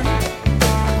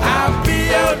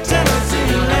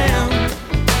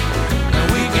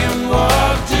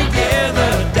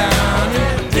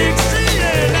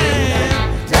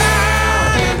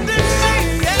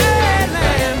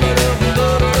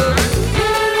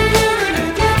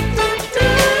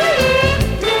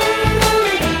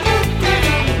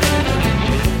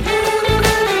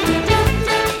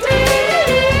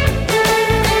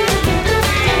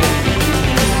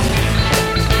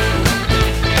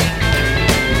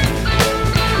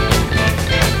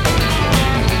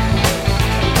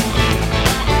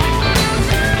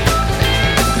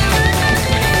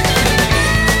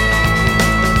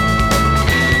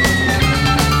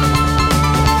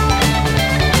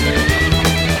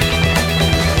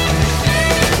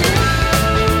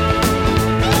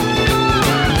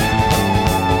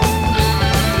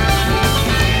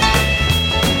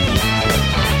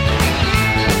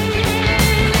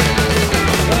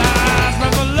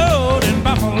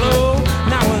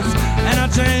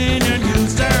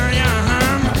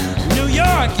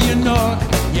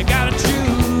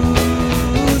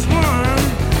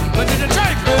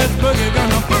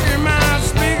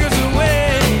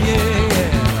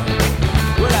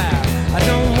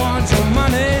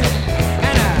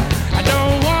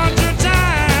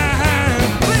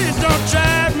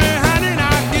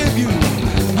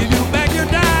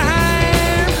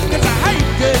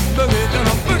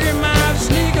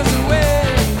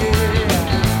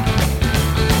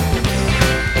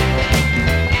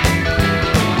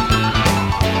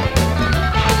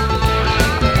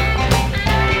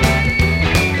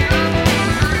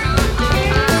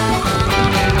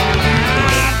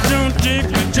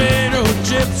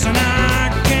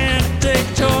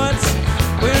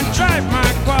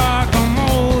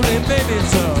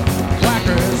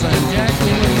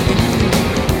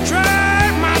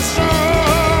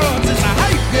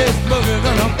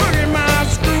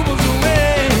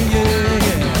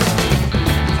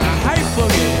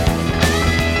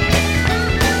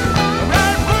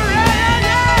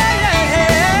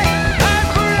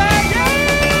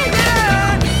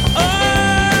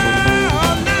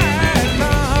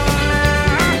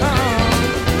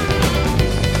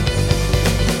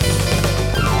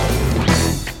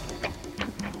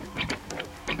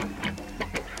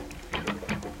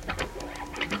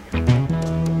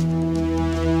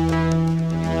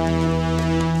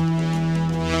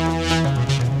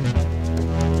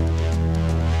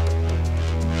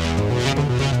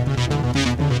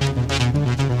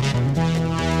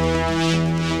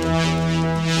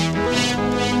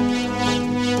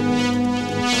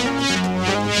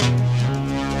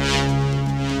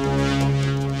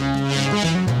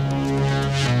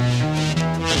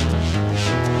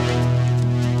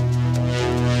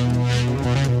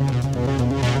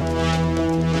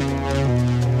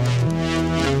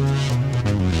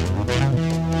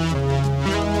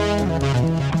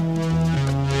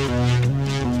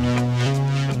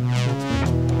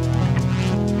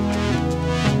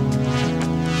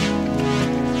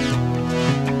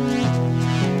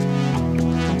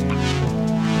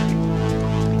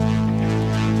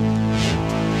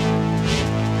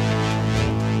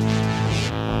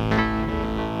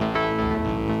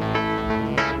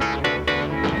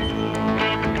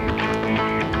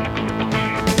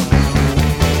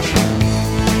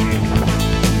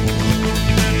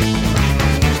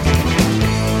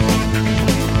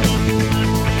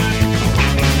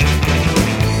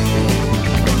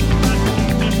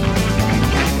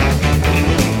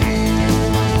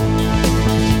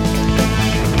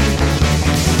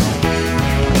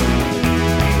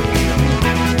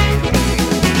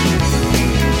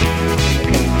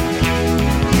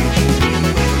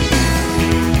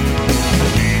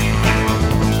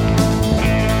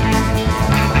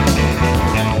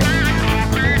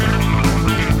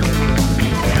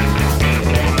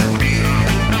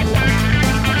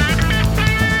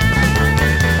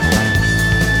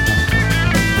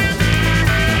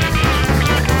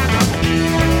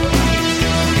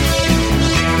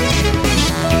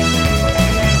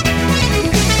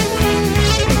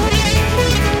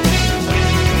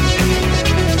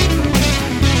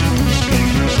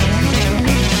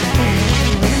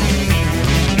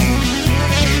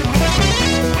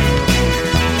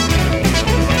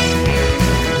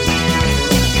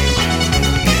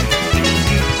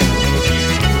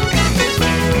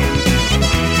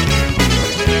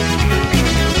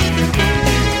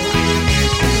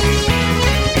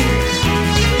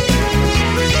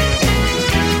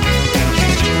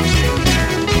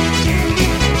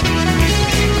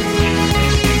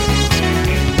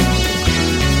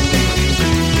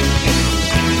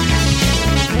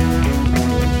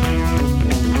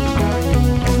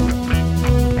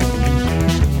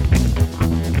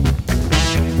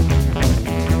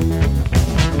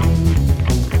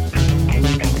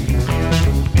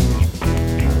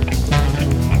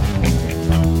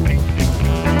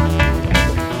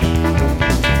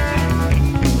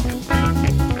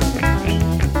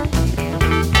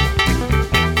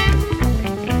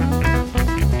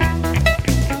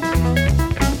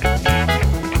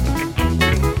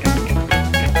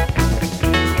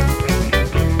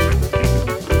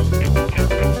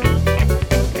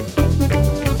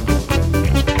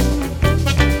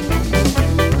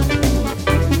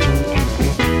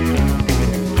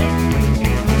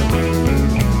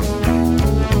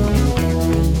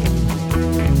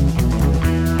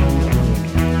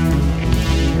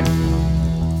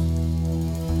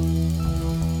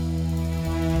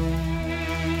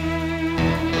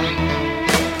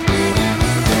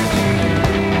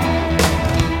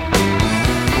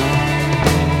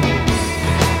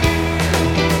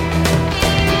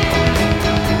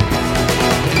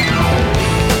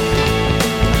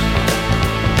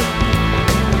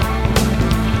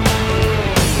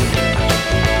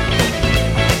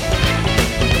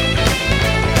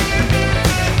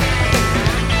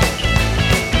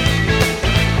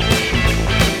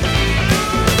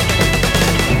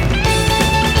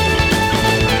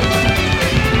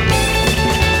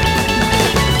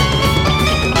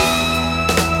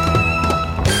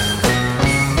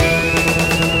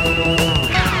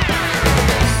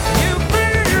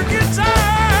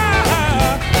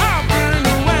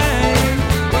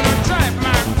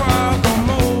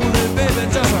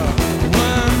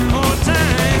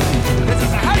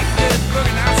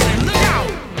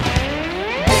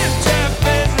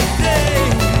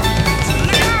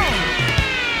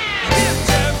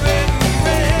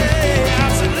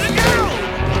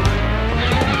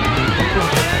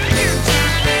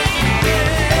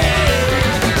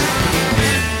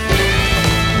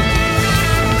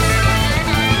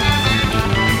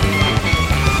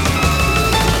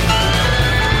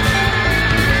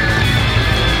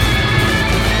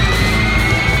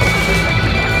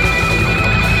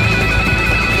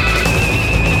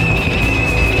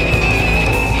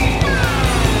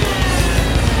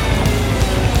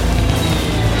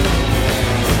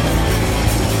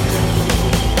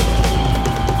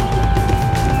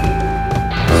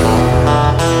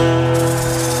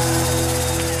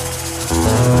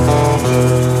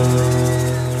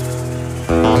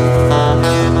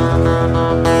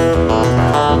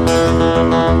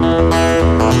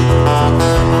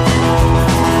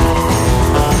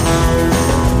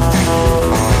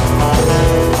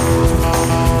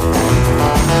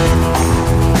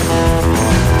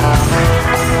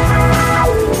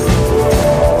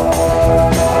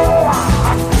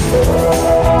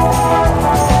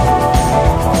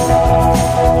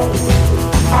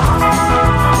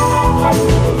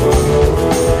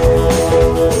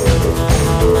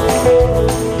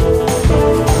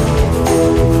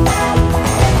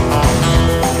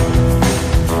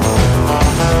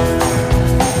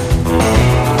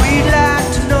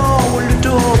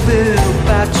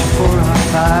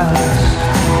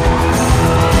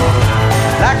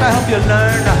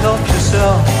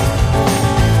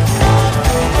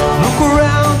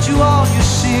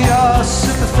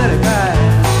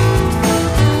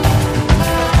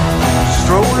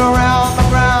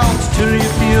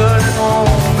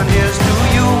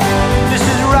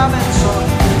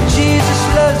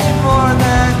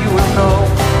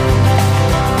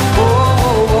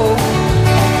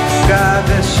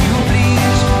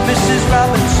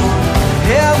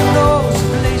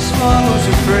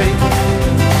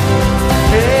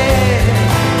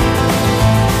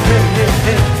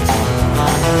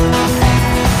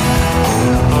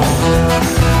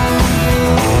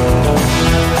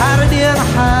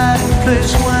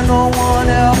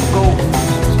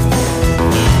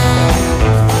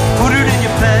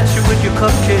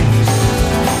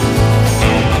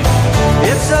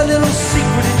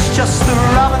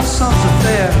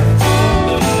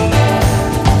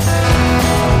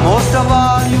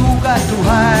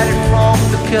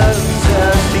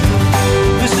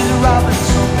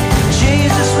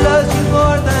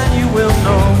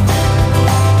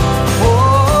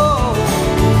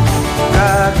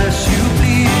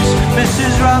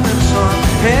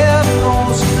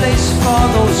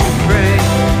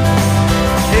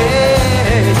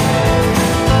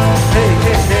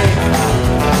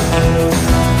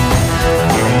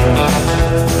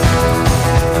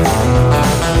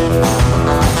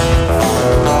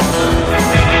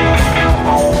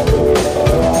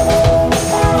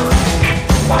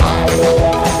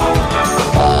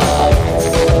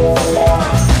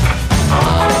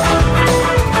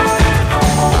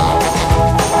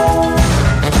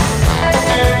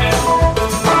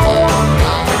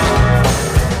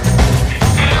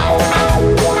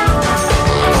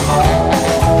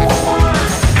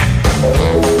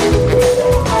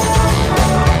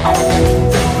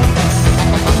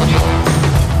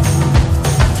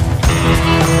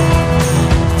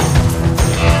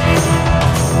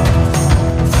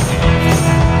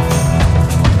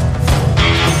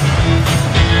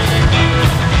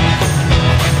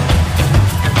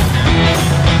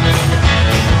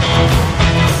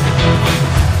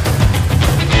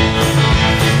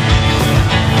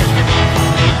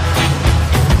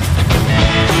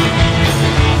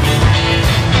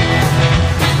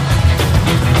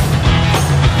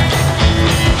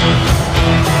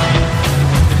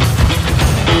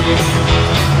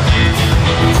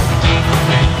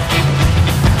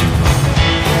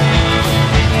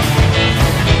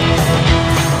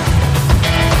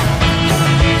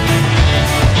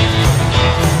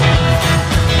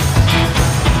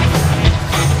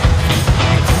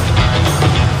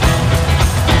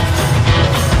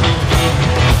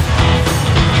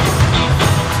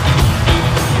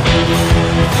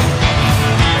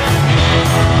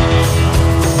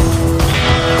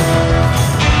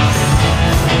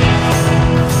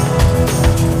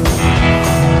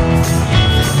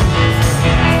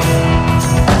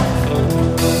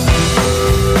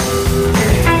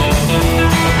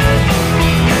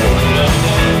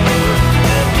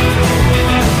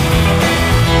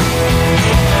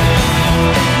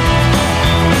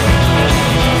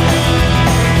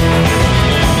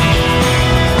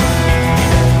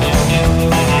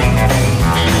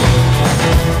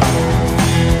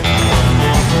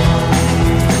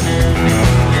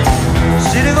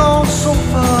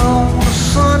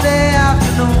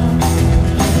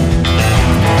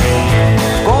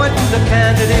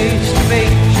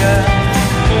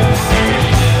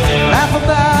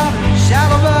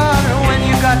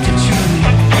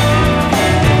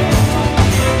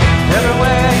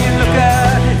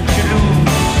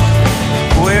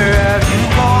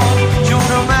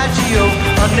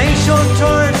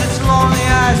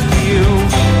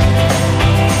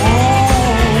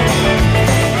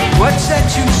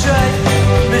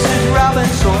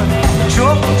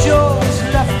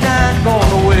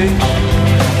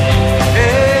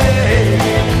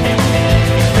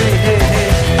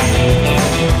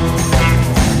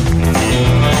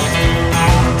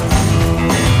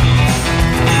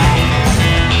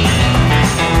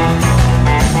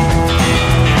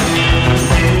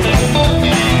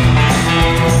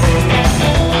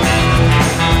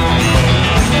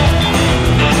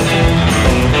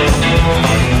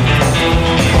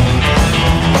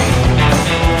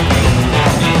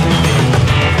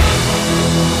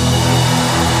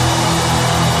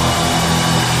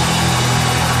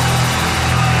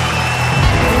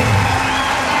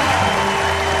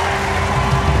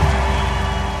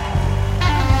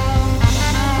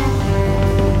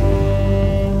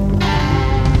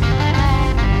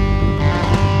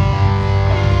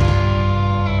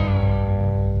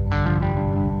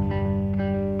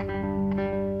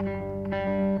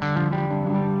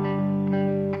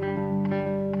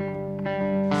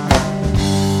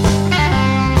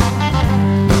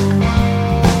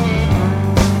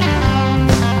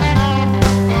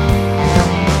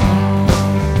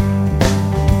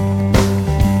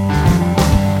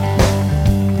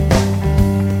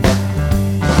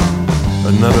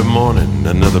Another morning,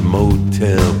 another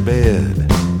motel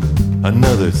bed,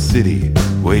 another city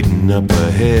waiting up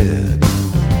ahead.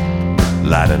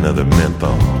 Light another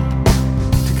menthol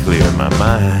to clear my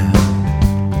mind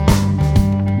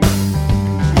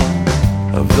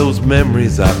of those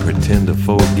memories I pretend to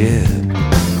forget,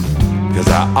 'cause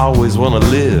I always want to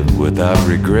live without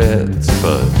regrets.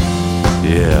 But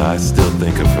yeah, I still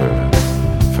think of her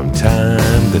from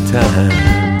time to time.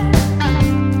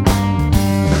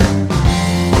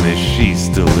 And is she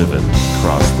still living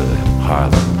across the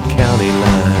Harlan County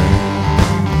line?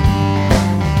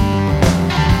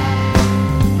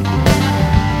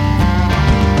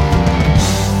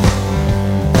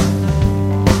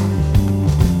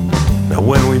 Now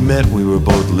when we met, we were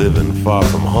both living far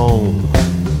from home,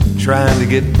 trying to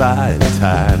get by and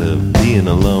tired of being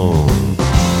alone.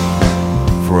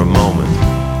 For a moment,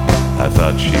 I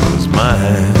thought she was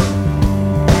mine,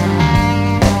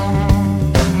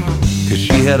 'cause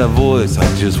she had a voice I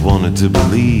just wanted to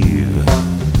believe.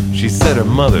 She said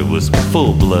her mother was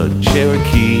full-blood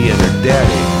Cherokee and her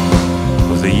daddy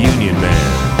was a Union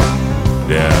man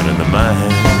down in the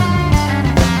mines,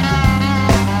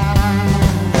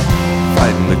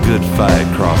 fighting the good fight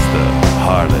across the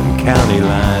Harlan County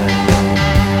line.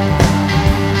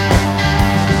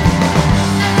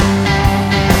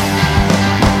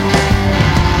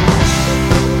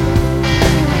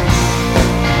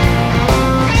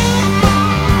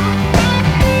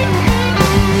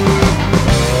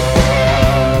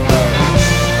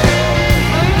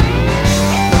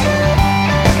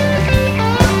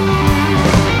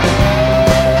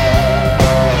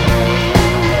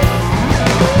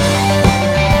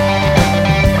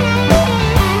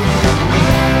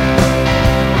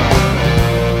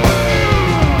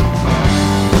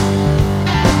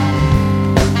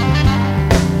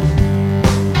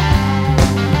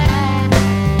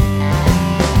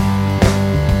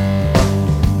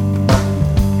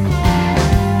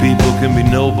 Can be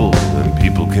noble and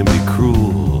people can be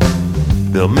cruel.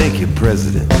 They'll make you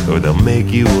president or they'll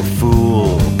make you a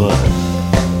fool. But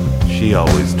she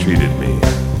always treated me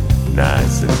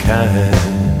nice and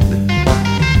kind,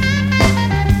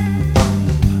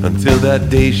 until that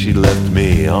day she left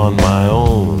me on my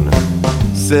own.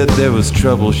 Said there was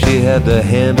trouble she had to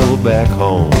handle back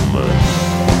home.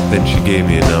 Then she gave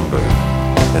me a number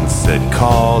and said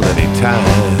call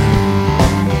anytime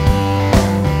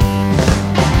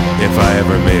if I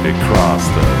ever made it across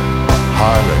the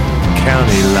Harlan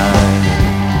County line.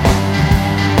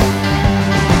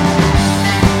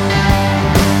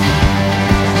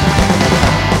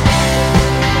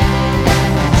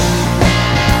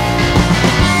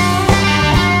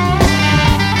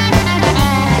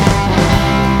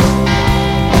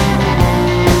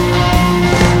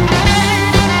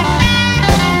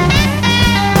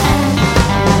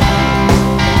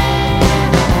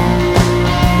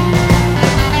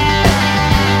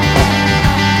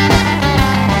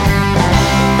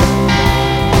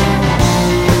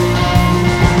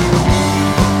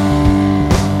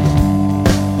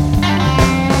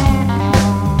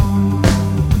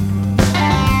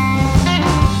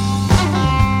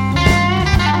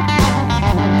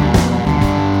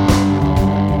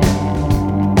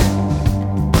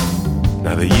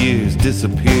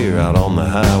 Disappear out on the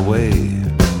highway,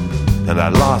 and I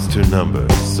lost her number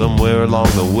somewhere along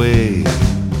the way.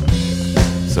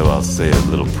 So I'll say a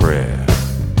little prayer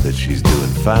that she's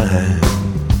doing fine.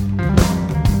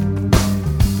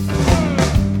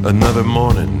 Another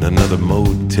morning, another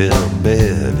motel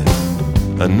bed,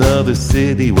 another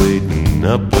city waiting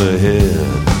up ahead,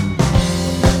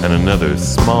 and another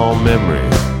small memory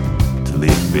to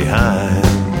leave behind.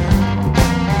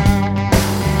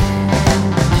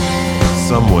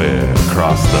 Somewhere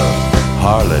across the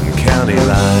Harlan County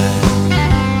line.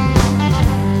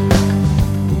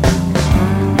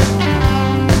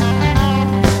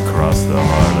 Across the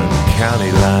Harlan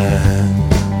County line.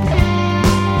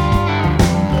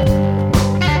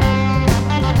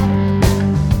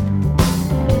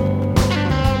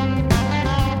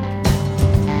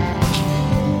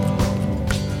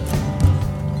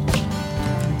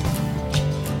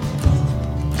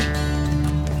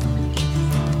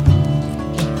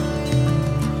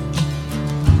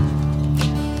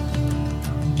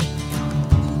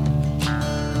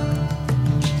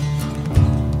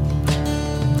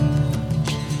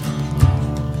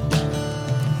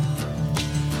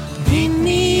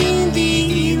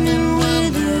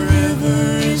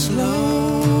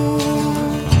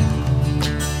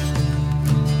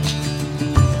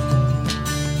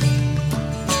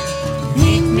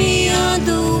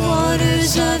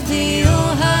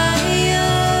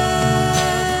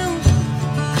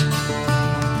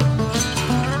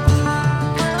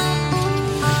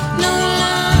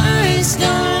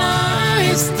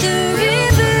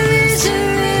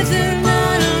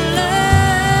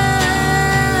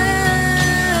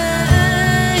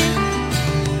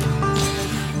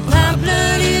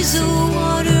 there's a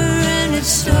water and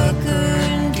it's darker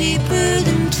and deeper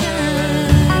than time.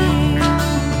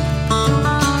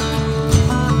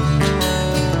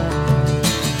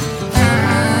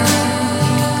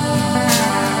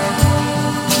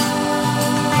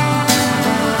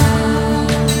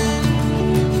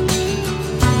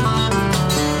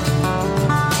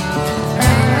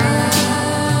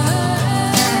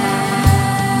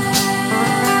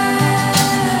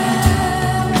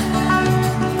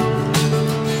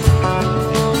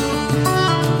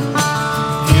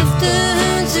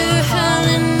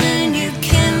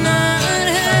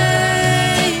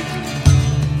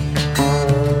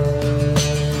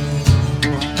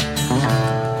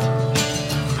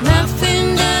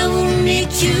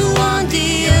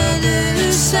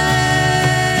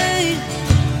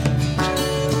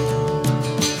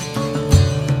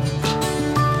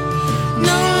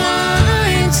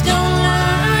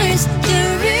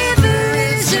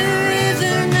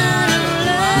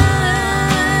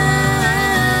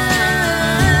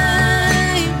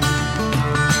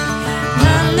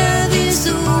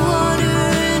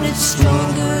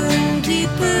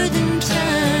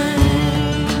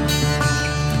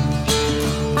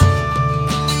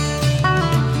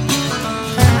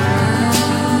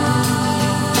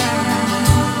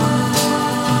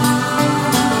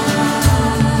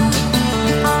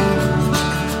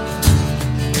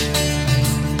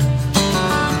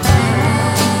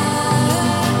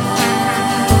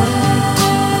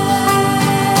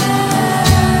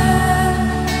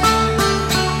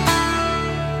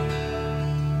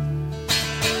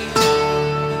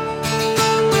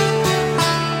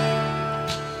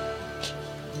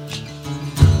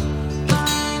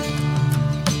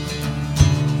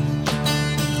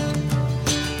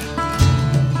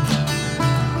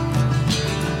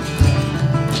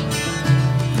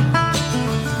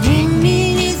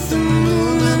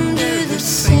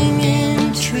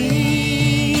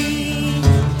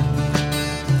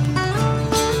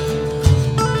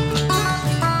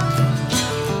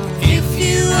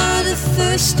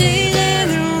 Stay there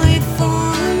and wait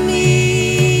for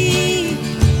me.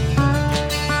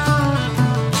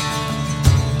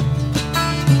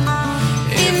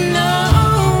 If no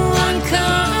one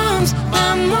comes,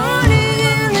 I'm morning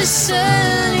in the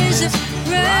sun is a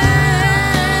rising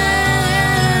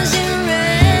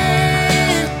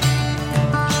red.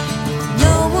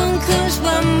 No one comes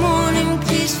by morning,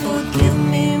 please forgive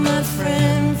me, my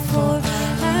friend, for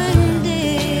I'm dead.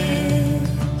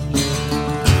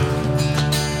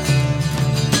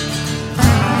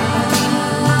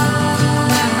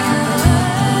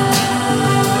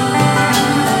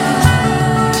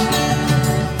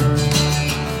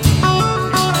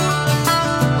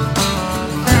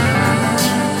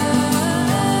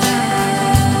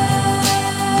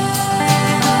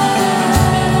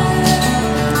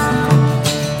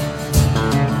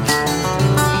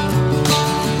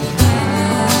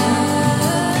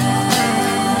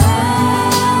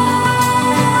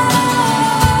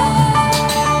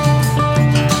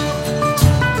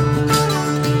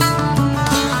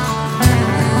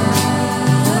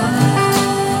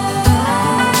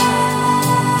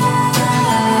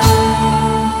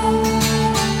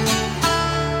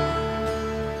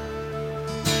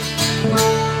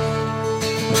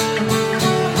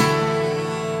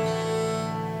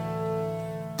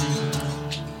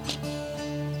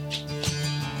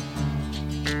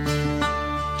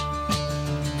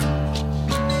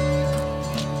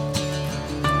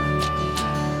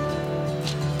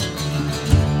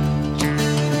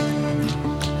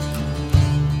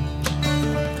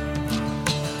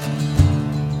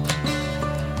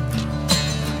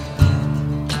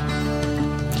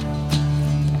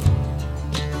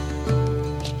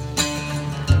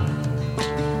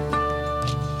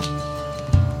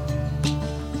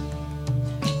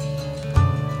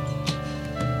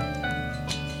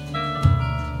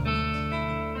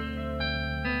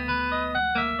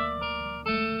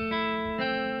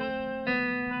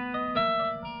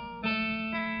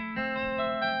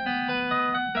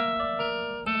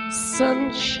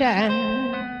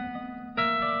 Sunshine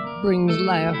brings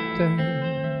laughter.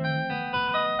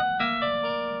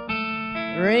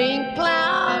 Rain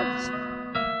clouds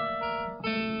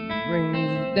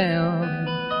brings down.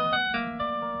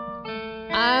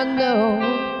 I know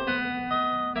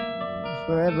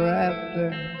forever after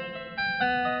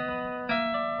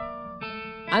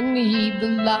I need the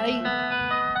light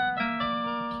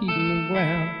keep me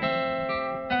ground.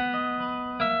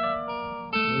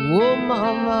 Oh,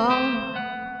 mama,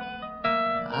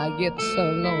 I get so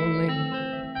lonely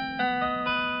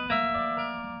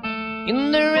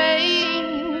in the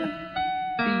rain,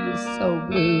 feels so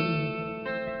blue.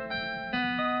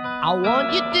 I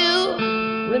want you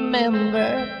to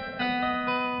remember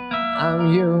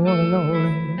I'm your one and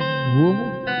only. Whoa.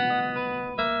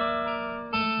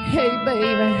 Hey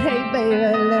baby,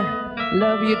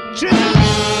 love you true.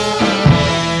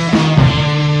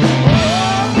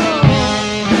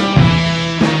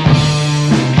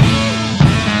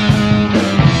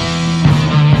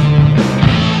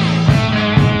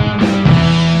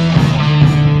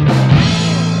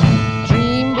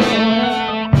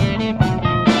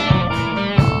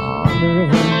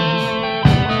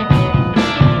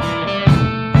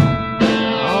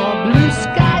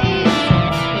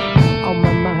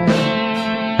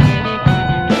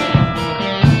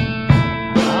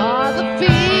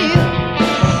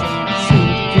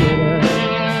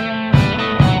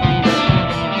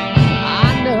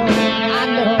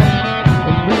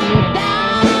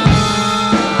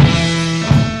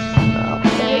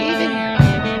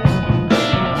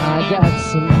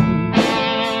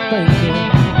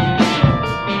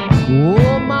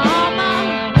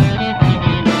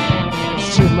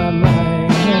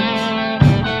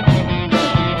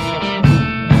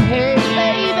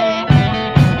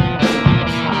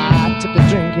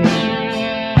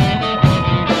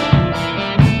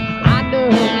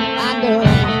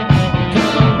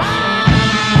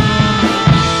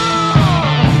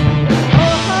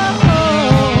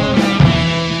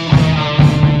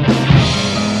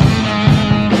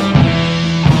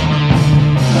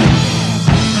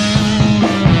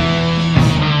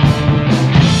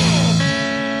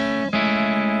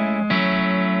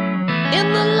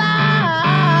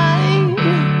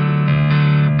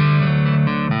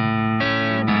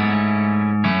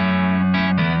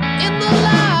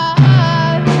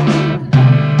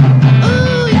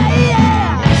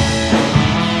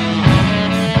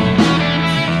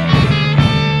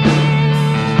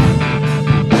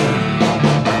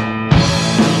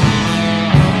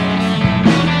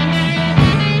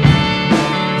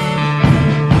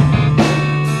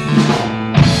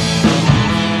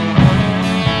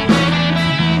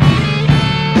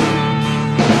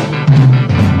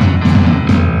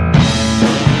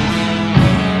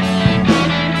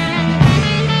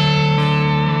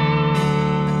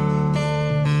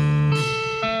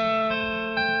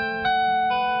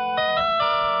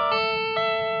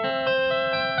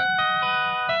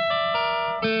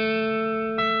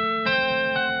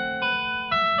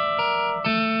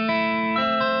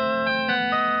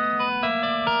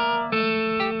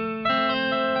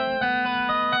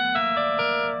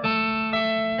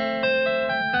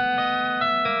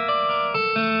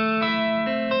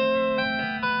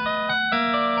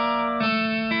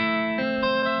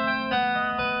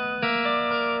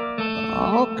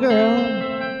 Oh, girl,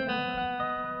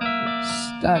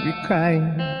 stop your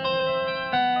crying.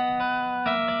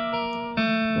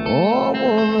 Oh,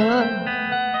 woman,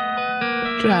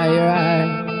 dry your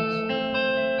eyes.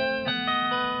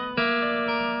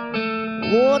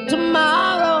 Oh,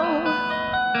 tomorrow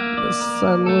the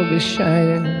sun will be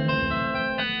shining.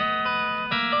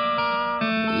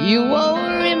 You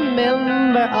won't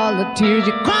remember all the tears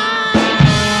you cried.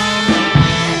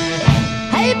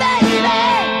 Hey, baby.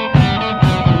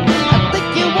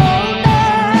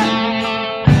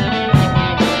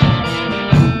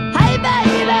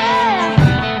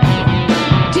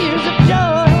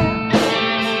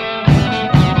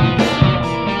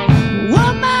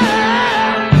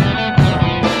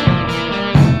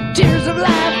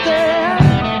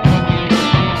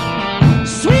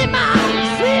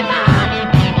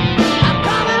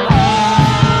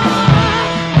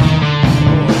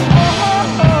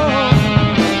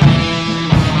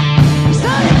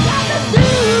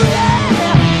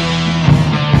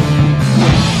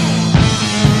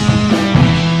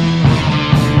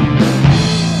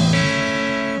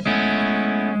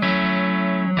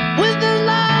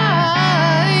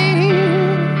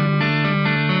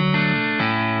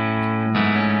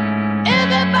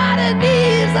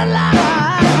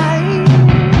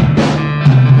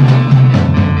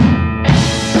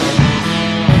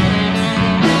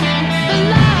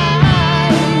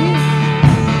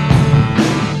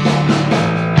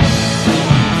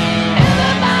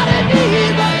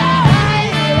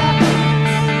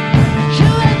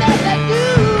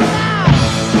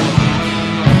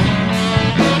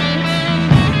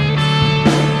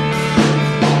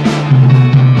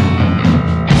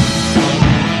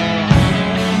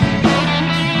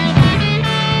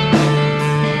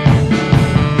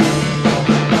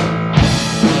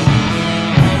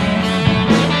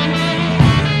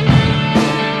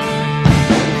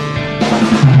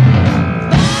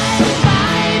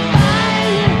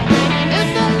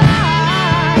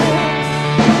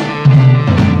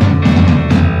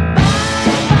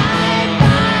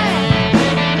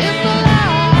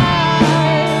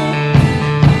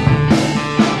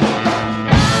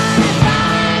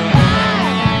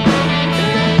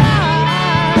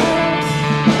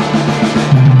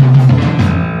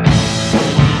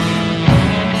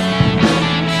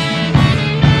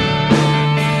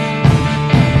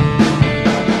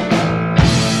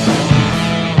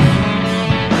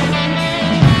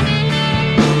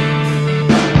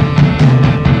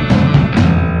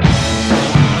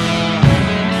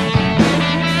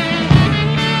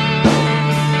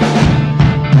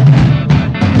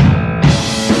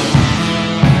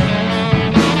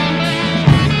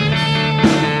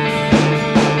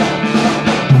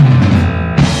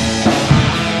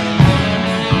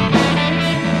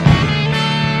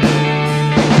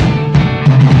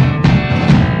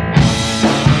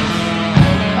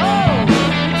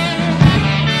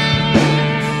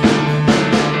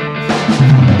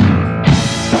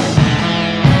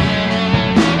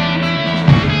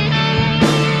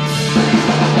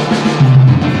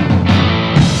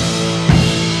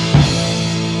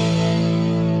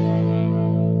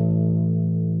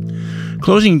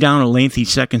 Closing down a lengthy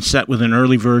second set with an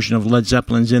early version of Led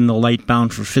Zeppelin's In the Light,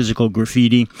 Bound for Physical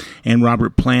Graffiti, and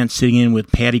Robert Plant sitting in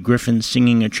with Patty Griffin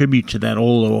singing a tribute to that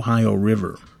old Ohio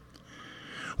River.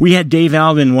 We had Dave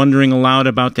Alvin wondering aloud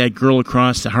about that girl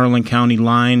across the Harlan County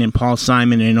line, and Paul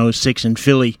Simon in 06 in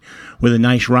Philly with a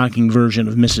nice rocking version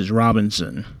of Mrs.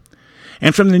 Robinson.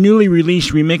 And from the newly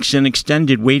released remix and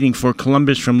extended Waiting for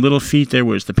Columbus from Little Feat, there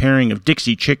was the pairing of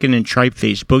Dixie Chicken and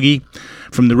Tripe-Faced Boogie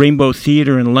from the Rainbow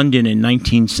Theatre in London in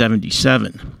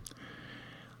 1977.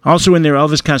 Also in there,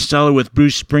 Elvis Costello with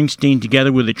Bruce Springsteen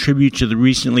together with a tribute to the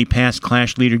recently passed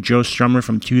Clash leader Joe Strummer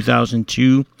from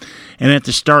 2002. And at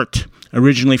the start,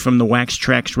 originally from the Wax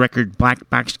Trax record Black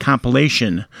Box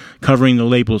compilation, covering the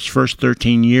label's first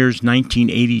 13 years,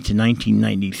 1980 to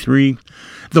 1993.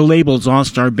 The label's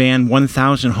all-star band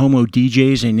 1000 Homo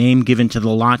DJs, a name given to the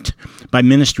lot by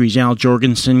Ministry's Al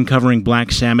Jorgensen, covering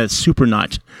Black Sabbath's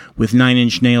Supernaut with Nine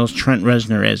Inch Nails' Trent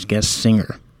Reznor as guest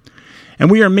singer. And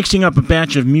we are mixing up a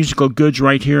batch of musical goods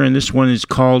right here, and this one is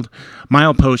called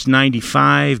Milepost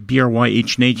 95,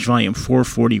 BRYHNH Volume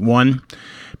 441.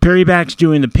 Perry Back's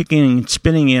doing the picking and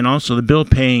spinning and also the bill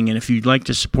paying, and if you'd like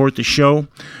to support the show,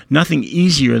 nothing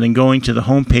easier than going to the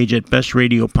homepage at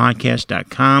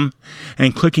bestradiopodcast.com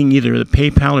and clicking either the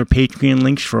PayPal or Patreon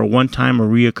links for a one-time or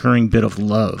reoccurring bit of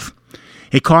love.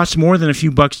 It costs more than a few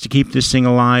bucks to keep this thing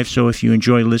alive, so if you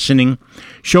enjoy listening,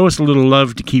 show us a little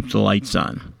love to keep the lights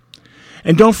on.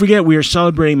 And don't forget, we are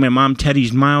celebrating my mom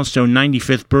Teddy's milestone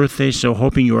 95th birthday, so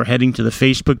hoping you are heading to the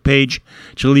Facebook page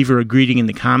to leave her a greeting in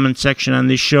the comments section on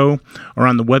this show or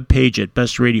on the webpage at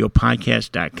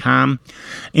bestradiopodcast.com.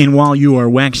 And while you are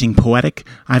waxing poetic,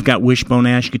 I've got Wishbone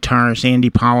Ash guitarist Andy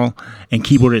Powell and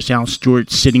keyboardist Al Stewart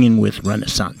sitting in with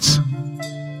Renaissance.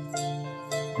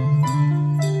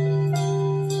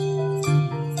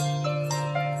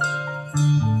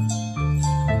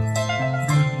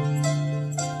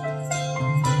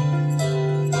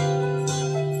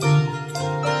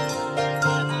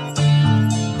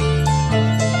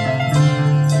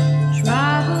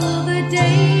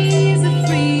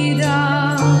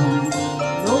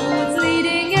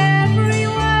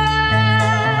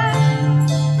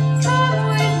 Come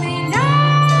with me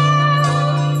now.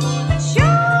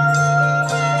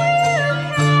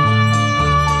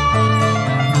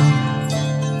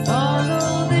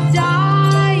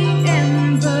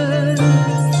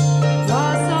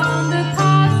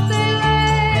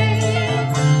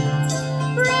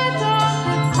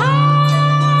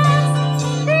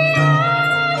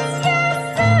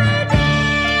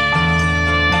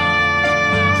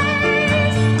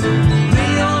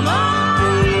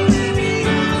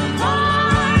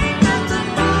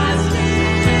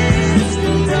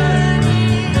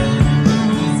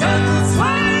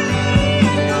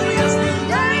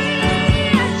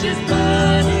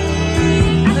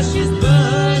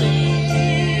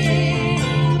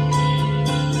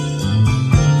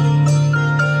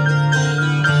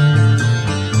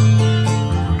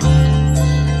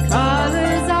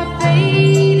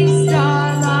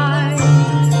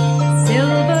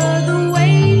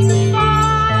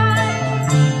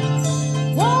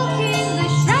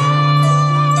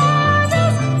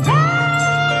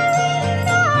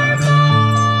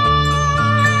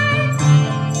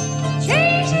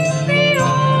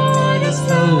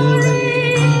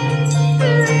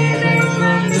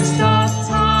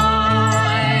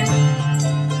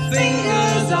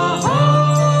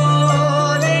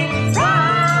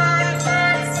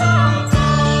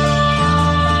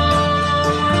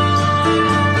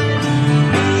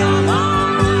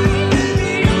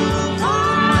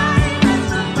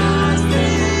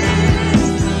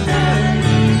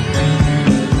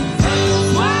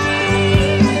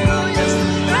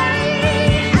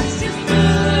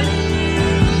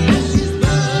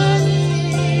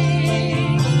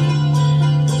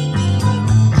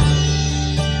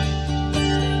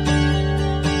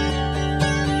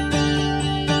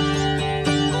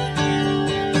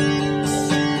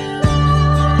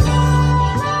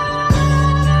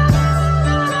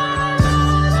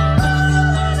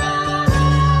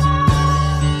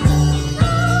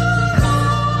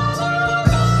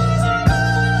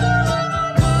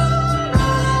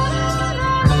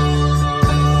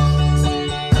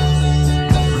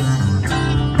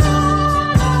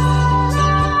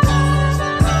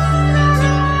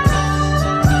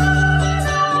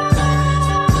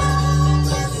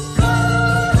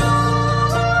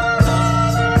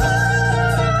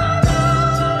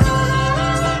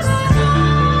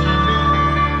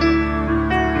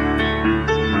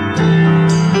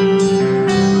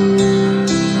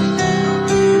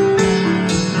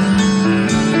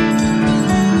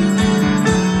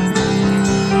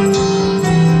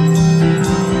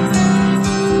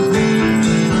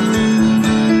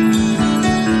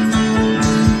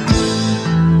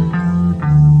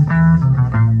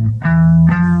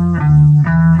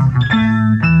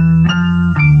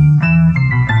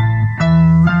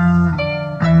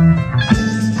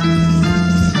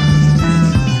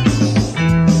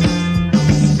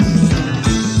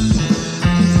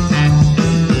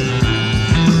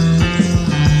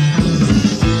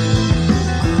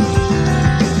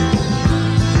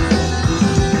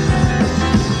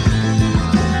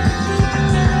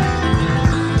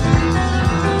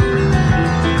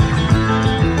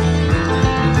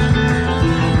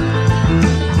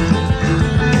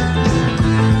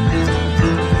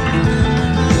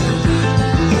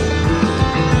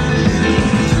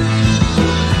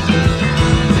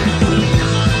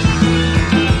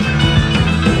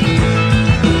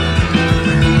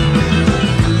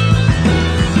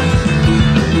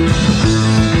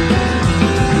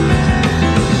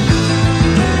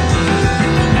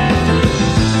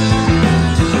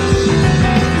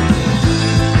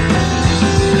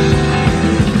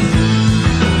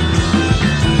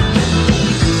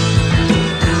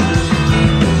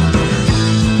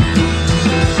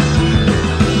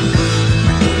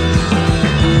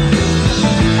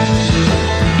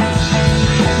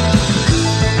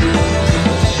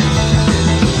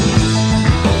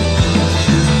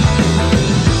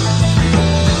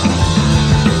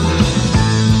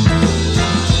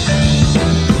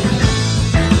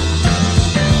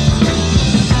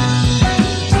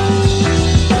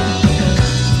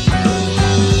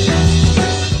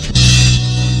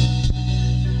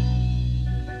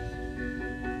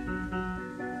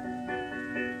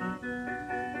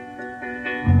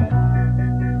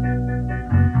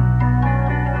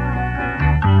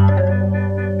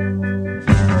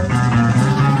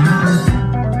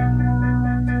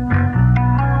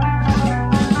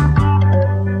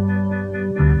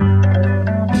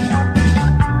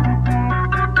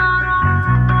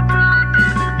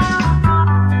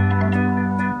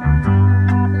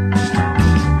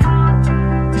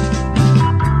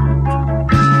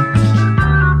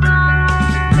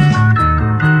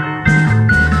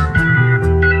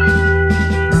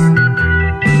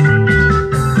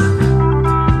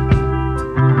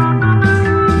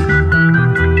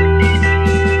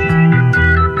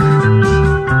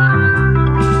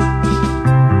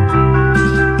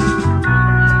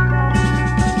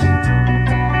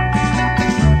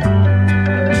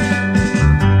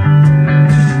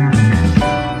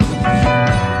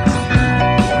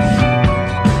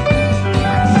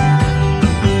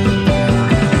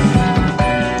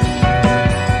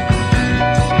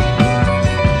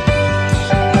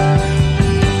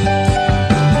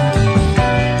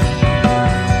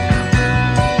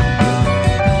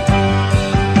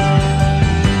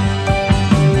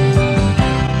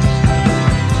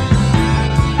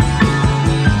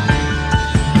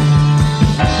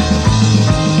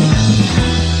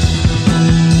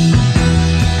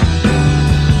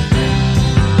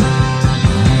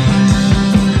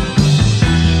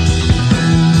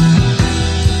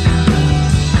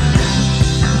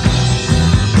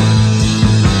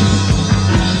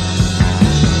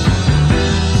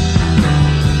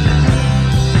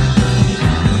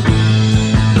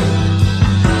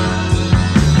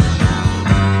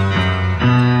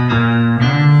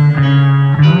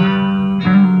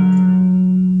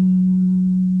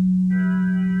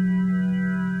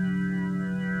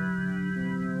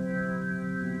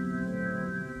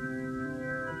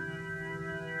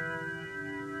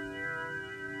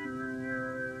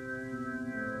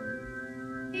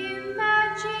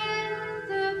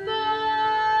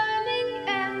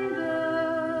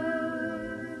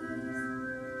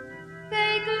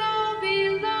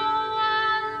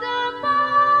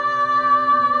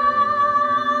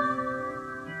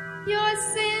 Your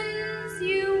sins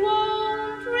you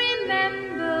won't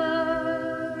remember,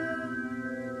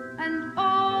 and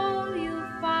all you'll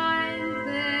find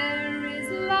there is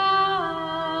love.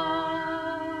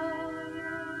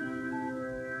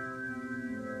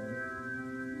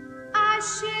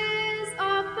 Ashes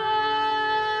are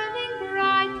burning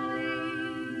brightly,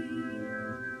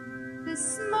 the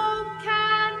smoke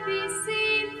can be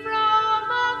seen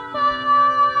from afar.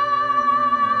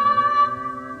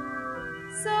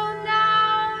 So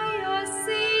now you're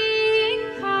seeing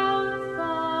how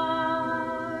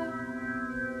far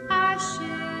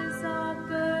ashes are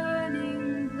burning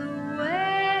the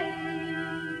way.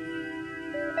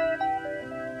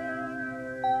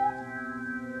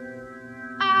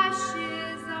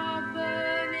 Ashes are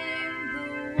burning the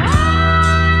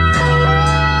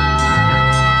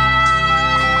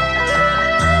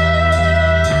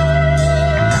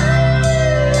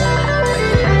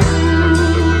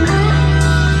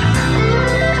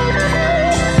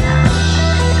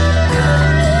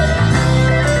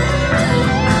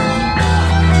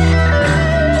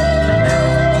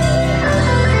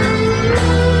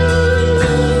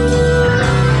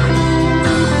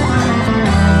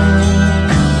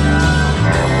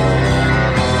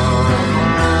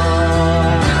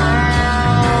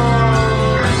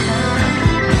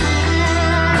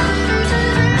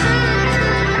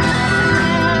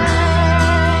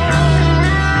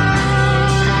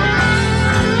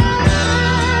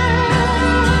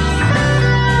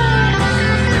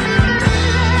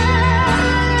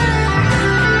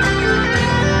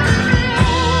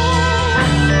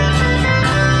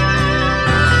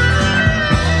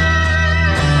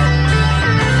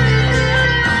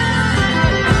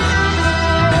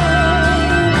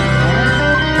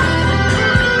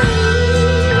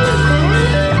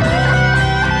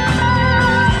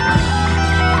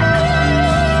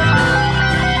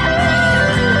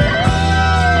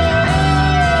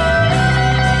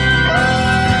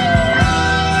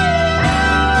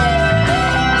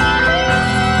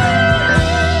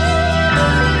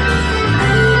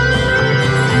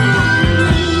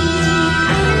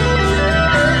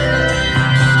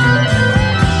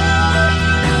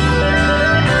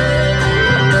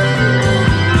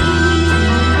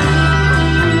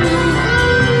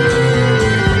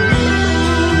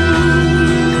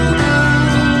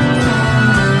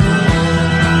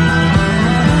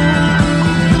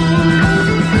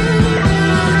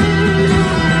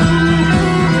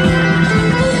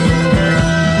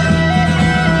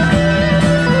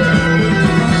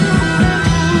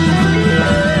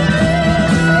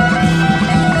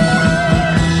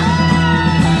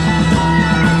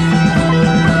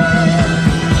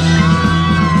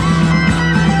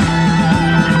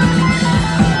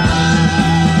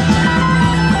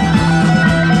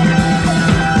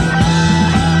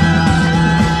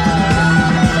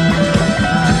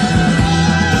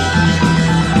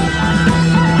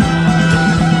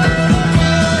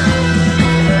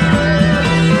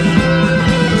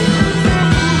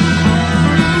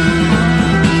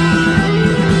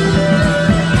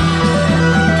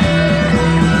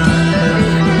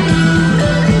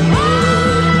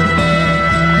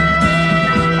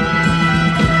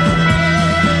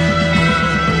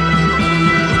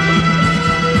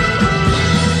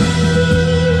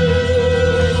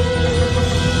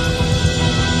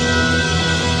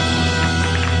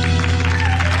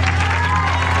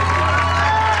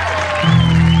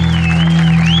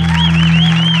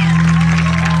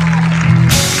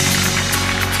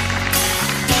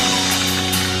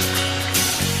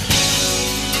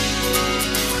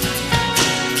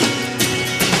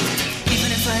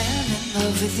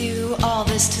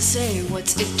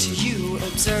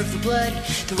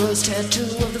the rose tattoo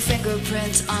of the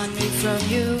fingerprints on me from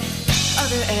you.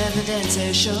 Other evidence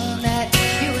has shown that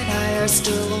you and I are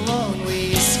still alone.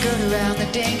 We skirt around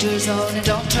the danger zone and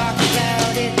don't talk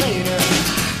about it later.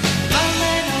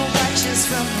 Marlena watches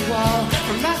from the wall.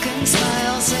 Her mocking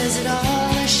smile says it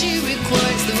all as she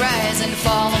records the rise and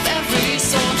fall of every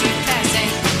soldier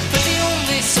passing. But the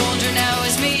only soldier now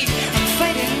is me. I'm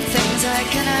fighting things I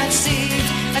cannot see.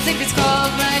 I think it's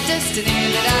called my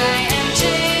destiny that I am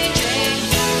changing.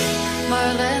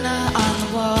 Marlena on the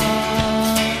wall.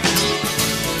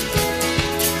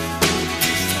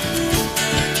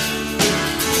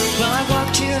 Well, I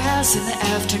walked to your house in the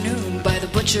afternoon by the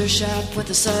butcher shop with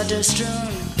the sawdust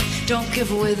strewn. Don't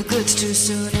give away the goods too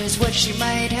soon is what she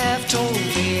might have told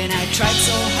me. And I tried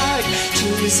so hard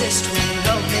to resist when you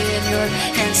held me in your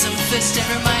handsome fist and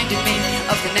reminded me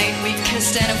of the night we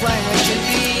kissed and of why I should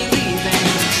be leaving.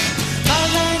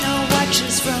 Marlena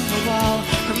watches from the wall.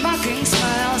 Her mocking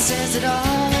smile says it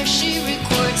all as she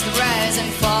records the rise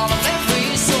and fall of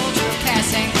every soldier.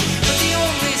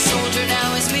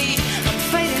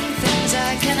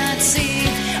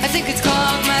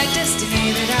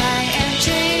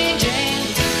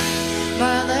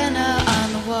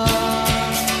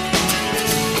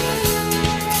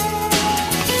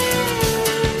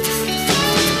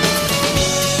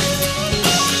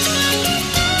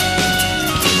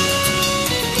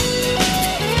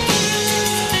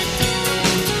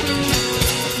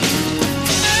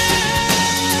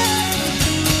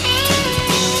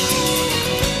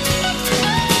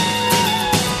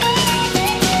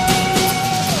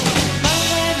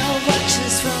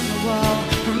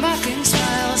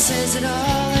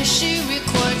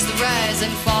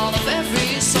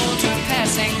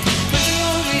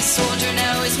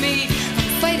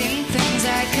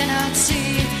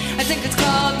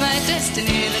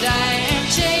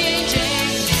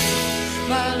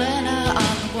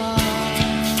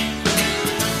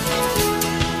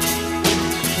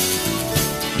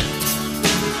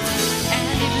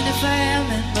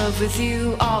 love with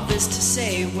you. All this to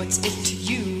say, what's it to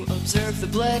you? Observe the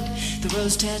blood, the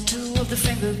rose tattoo of the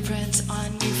fingerprints on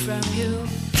me from you.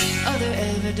 Other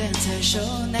evidence has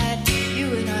shown that you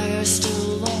and I are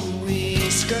still alone. We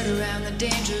skirt around the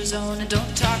danger zone and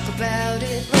don't talk about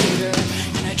it later.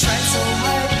 And I tried so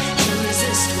hard to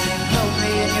resist when you held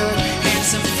me in your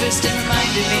handsome fist and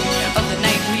reminded me of the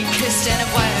night we kissed and of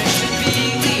why I should be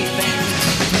leaving.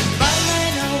 My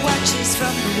Lena watches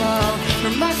from the wall.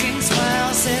 Her mocking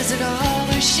smile says it all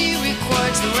as she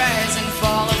records the rise and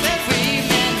fall of every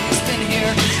man who's been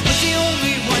here. But the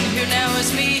only one here now is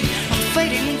me. I'm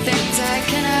fighting things I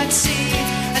cannot see.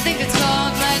 I think it's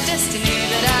called my destiny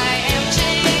that I am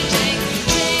changing,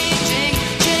 changing,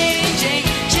 changing,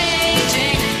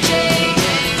 changing,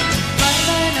 changing. My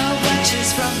Lena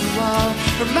watches from the wall.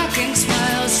 Her mocking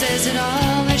smile says it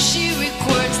all as she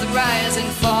records the rise and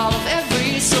fall of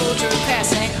every soldier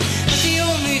passing. But the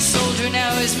only soldier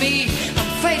now is me.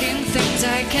 I'm fighting things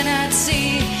I cannot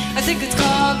see. I think it's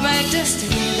called my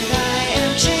destiny that I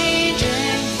am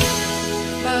changing.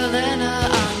 Marlena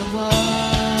on the wall.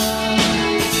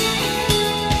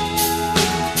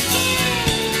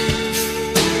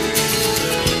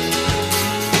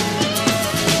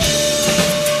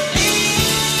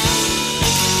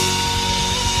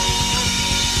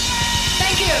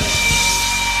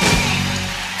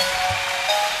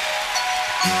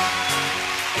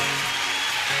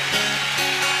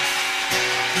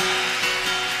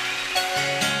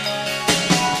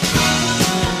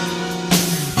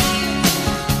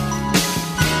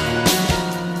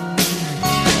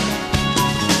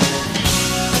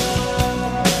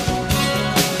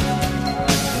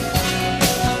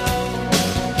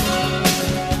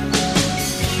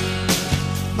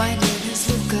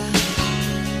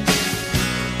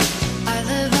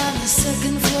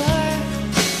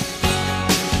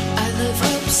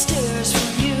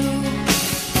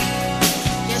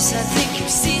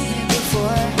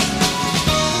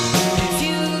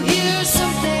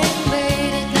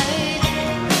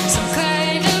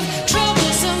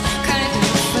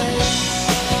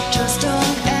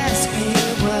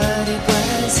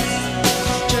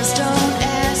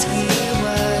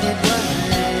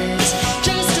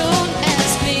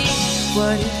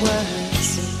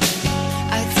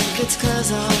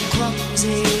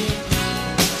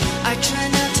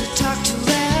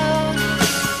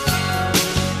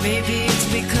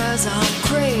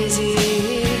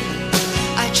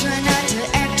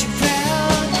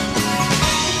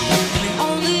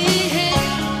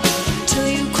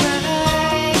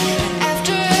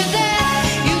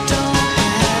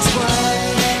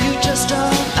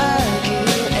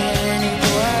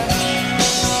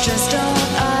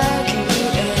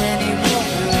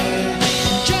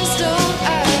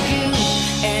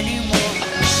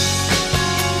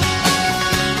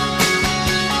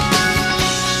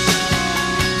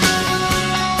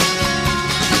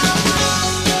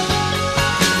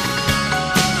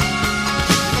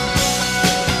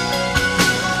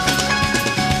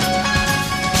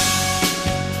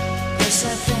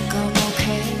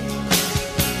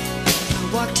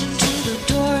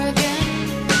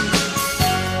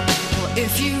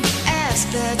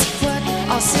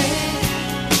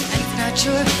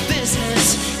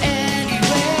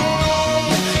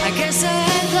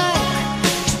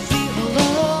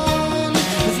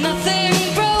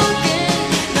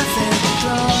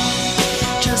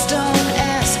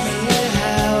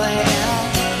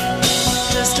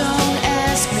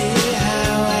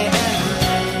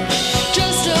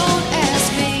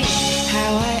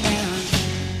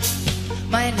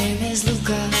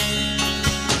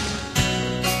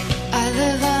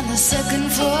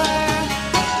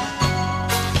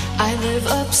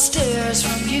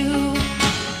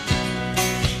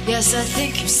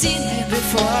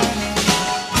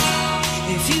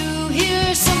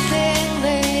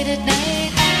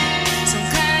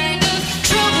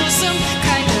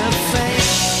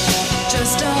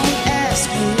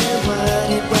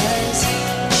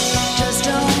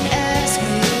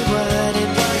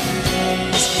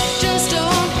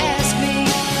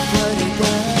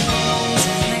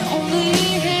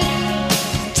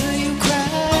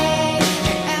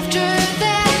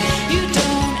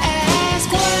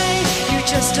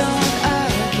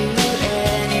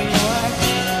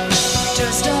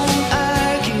 Just don't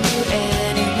argue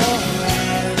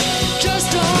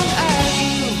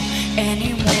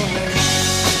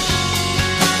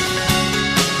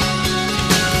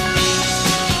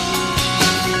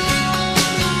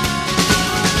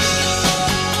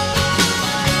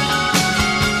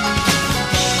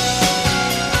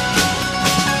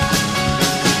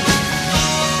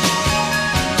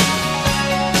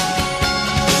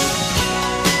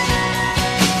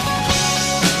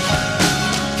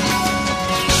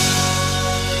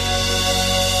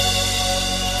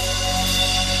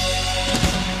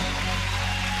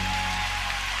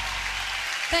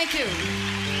Thank you.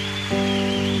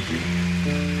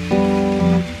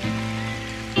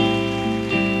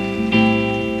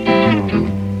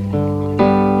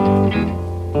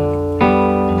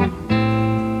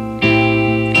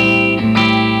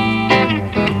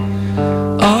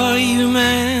 Are you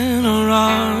man or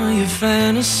are you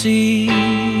fantasy?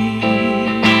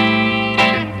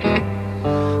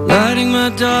 Lighting my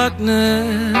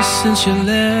darkness since you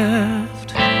left.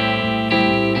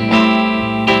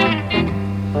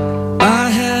 I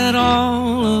had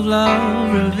all of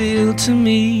love revealed to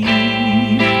me.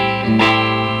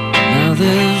 Now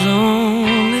there's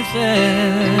only theft.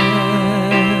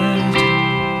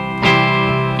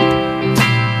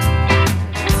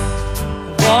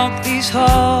 Walk these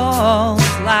halls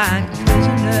like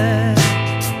prisoners,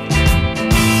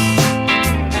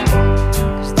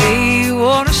 'cause they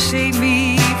wanna save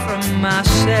me from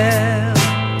myself.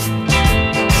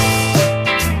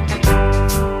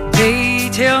 They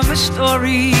tell me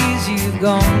stories, you've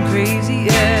gone crazy,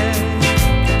 yeah.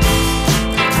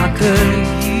 I could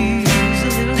use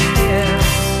a little help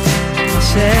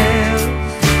myself.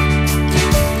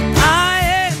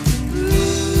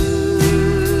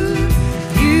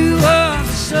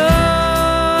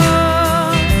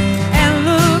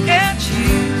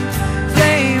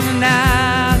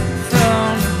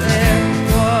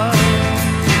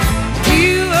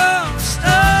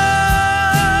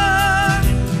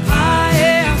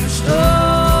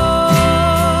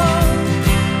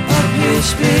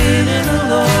 Spinning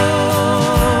alone.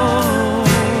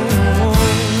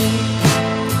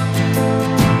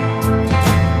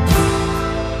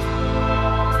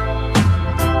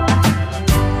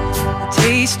 The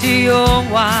taste of your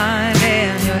wine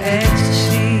and your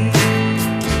ecstasy,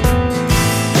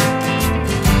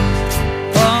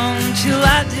 until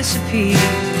I disappear,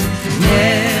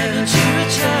 never to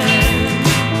return.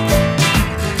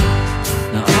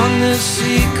 Now on this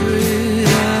secret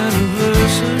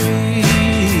anniversary,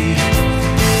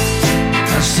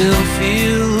 I still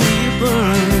feel you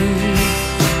burn.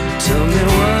 Tell me,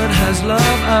 what has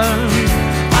love earned?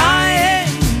 I am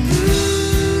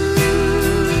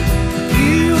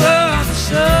you are the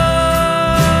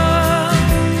sun,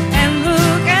 and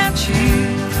look at you,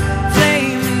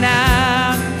 flaming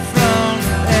out in front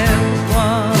of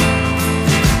everyone.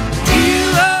 You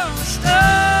are the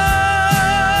star,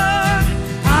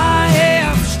 I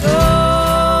am the star.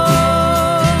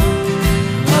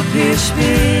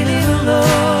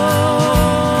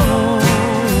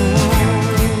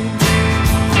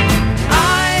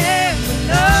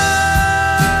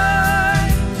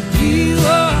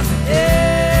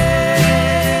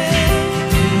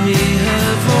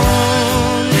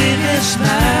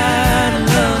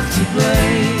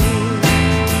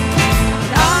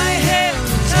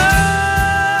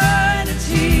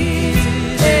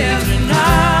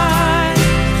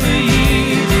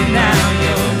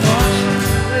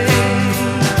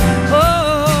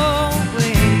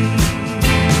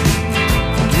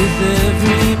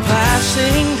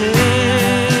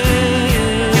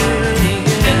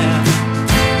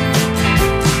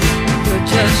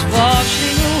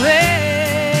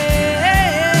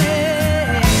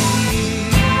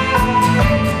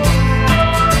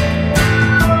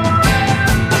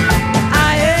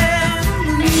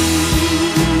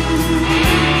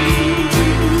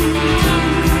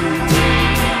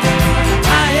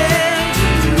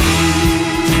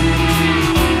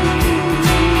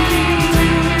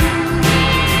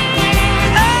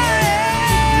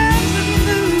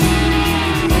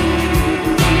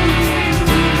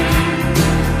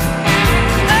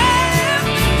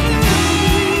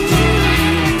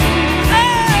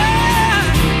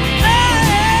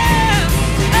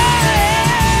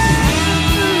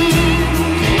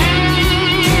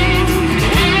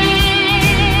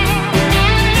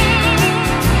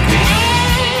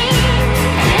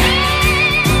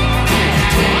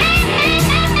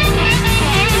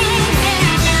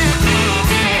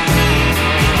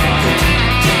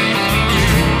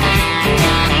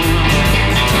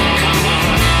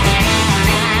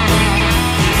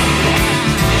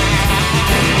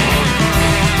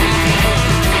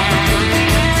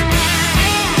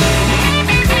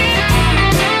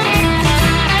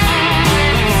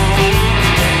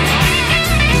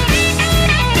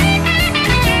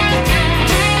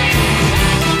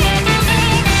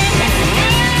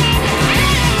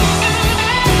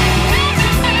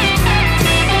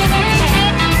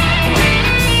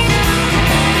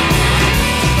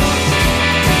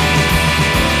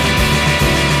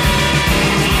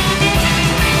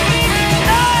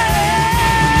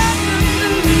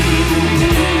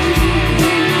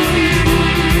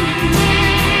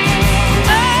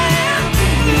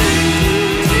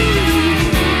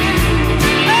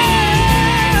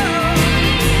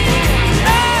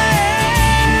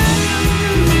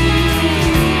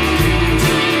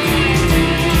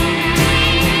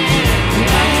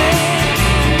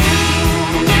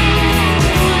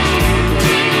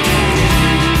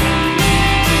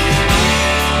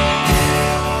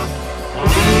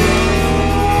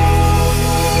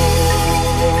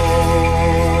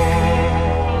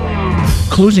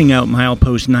 Closing out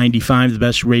Milepost 95, the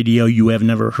best radio you have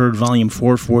never heard, Volume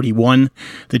 441,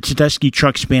 the Tedeschi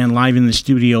Trucks Band live in the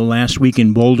studio last week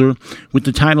in Boulder with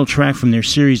the title track from their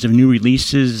series of new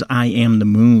releases, I Am the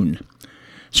Moon.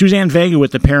 Suzanne Vega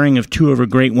with the pairing of two of her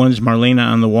great ones, Marlena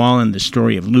on the Wall and The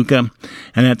Story of Luca.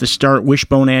 And at the start,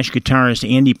 Wishbone Ash guitarist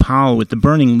Andy Powell with the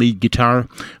Burning lead guitar,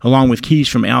 along with keys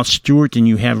from Al Stewart, and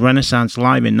you have Renaissance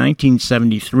live in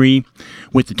 1973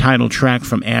 with the title track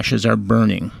from Ashes Are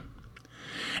Burning.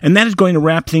 And that is going to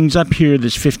wrap things up here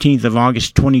this 15th of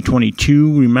August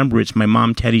 2022. Remember, it's my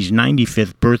mom Teddy's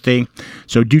 95th birthday,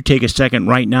 so do take a second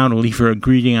right now to leave her a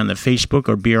greeting on the Facebook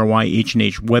or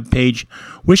BRYH&H webpage,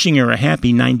 wishing her a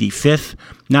happy 95th,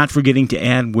 not forgetting to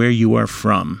add where you are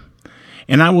from.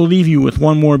 And I will leave you with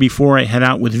one more before I head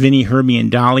out with Vinnie, Herbie, and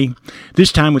Dolly,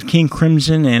 this time with King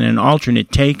Crimson and an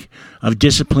alternate take of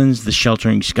Discipline's The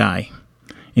Sheltering Sky.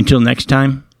 Until next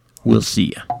time, we'll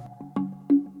see ya.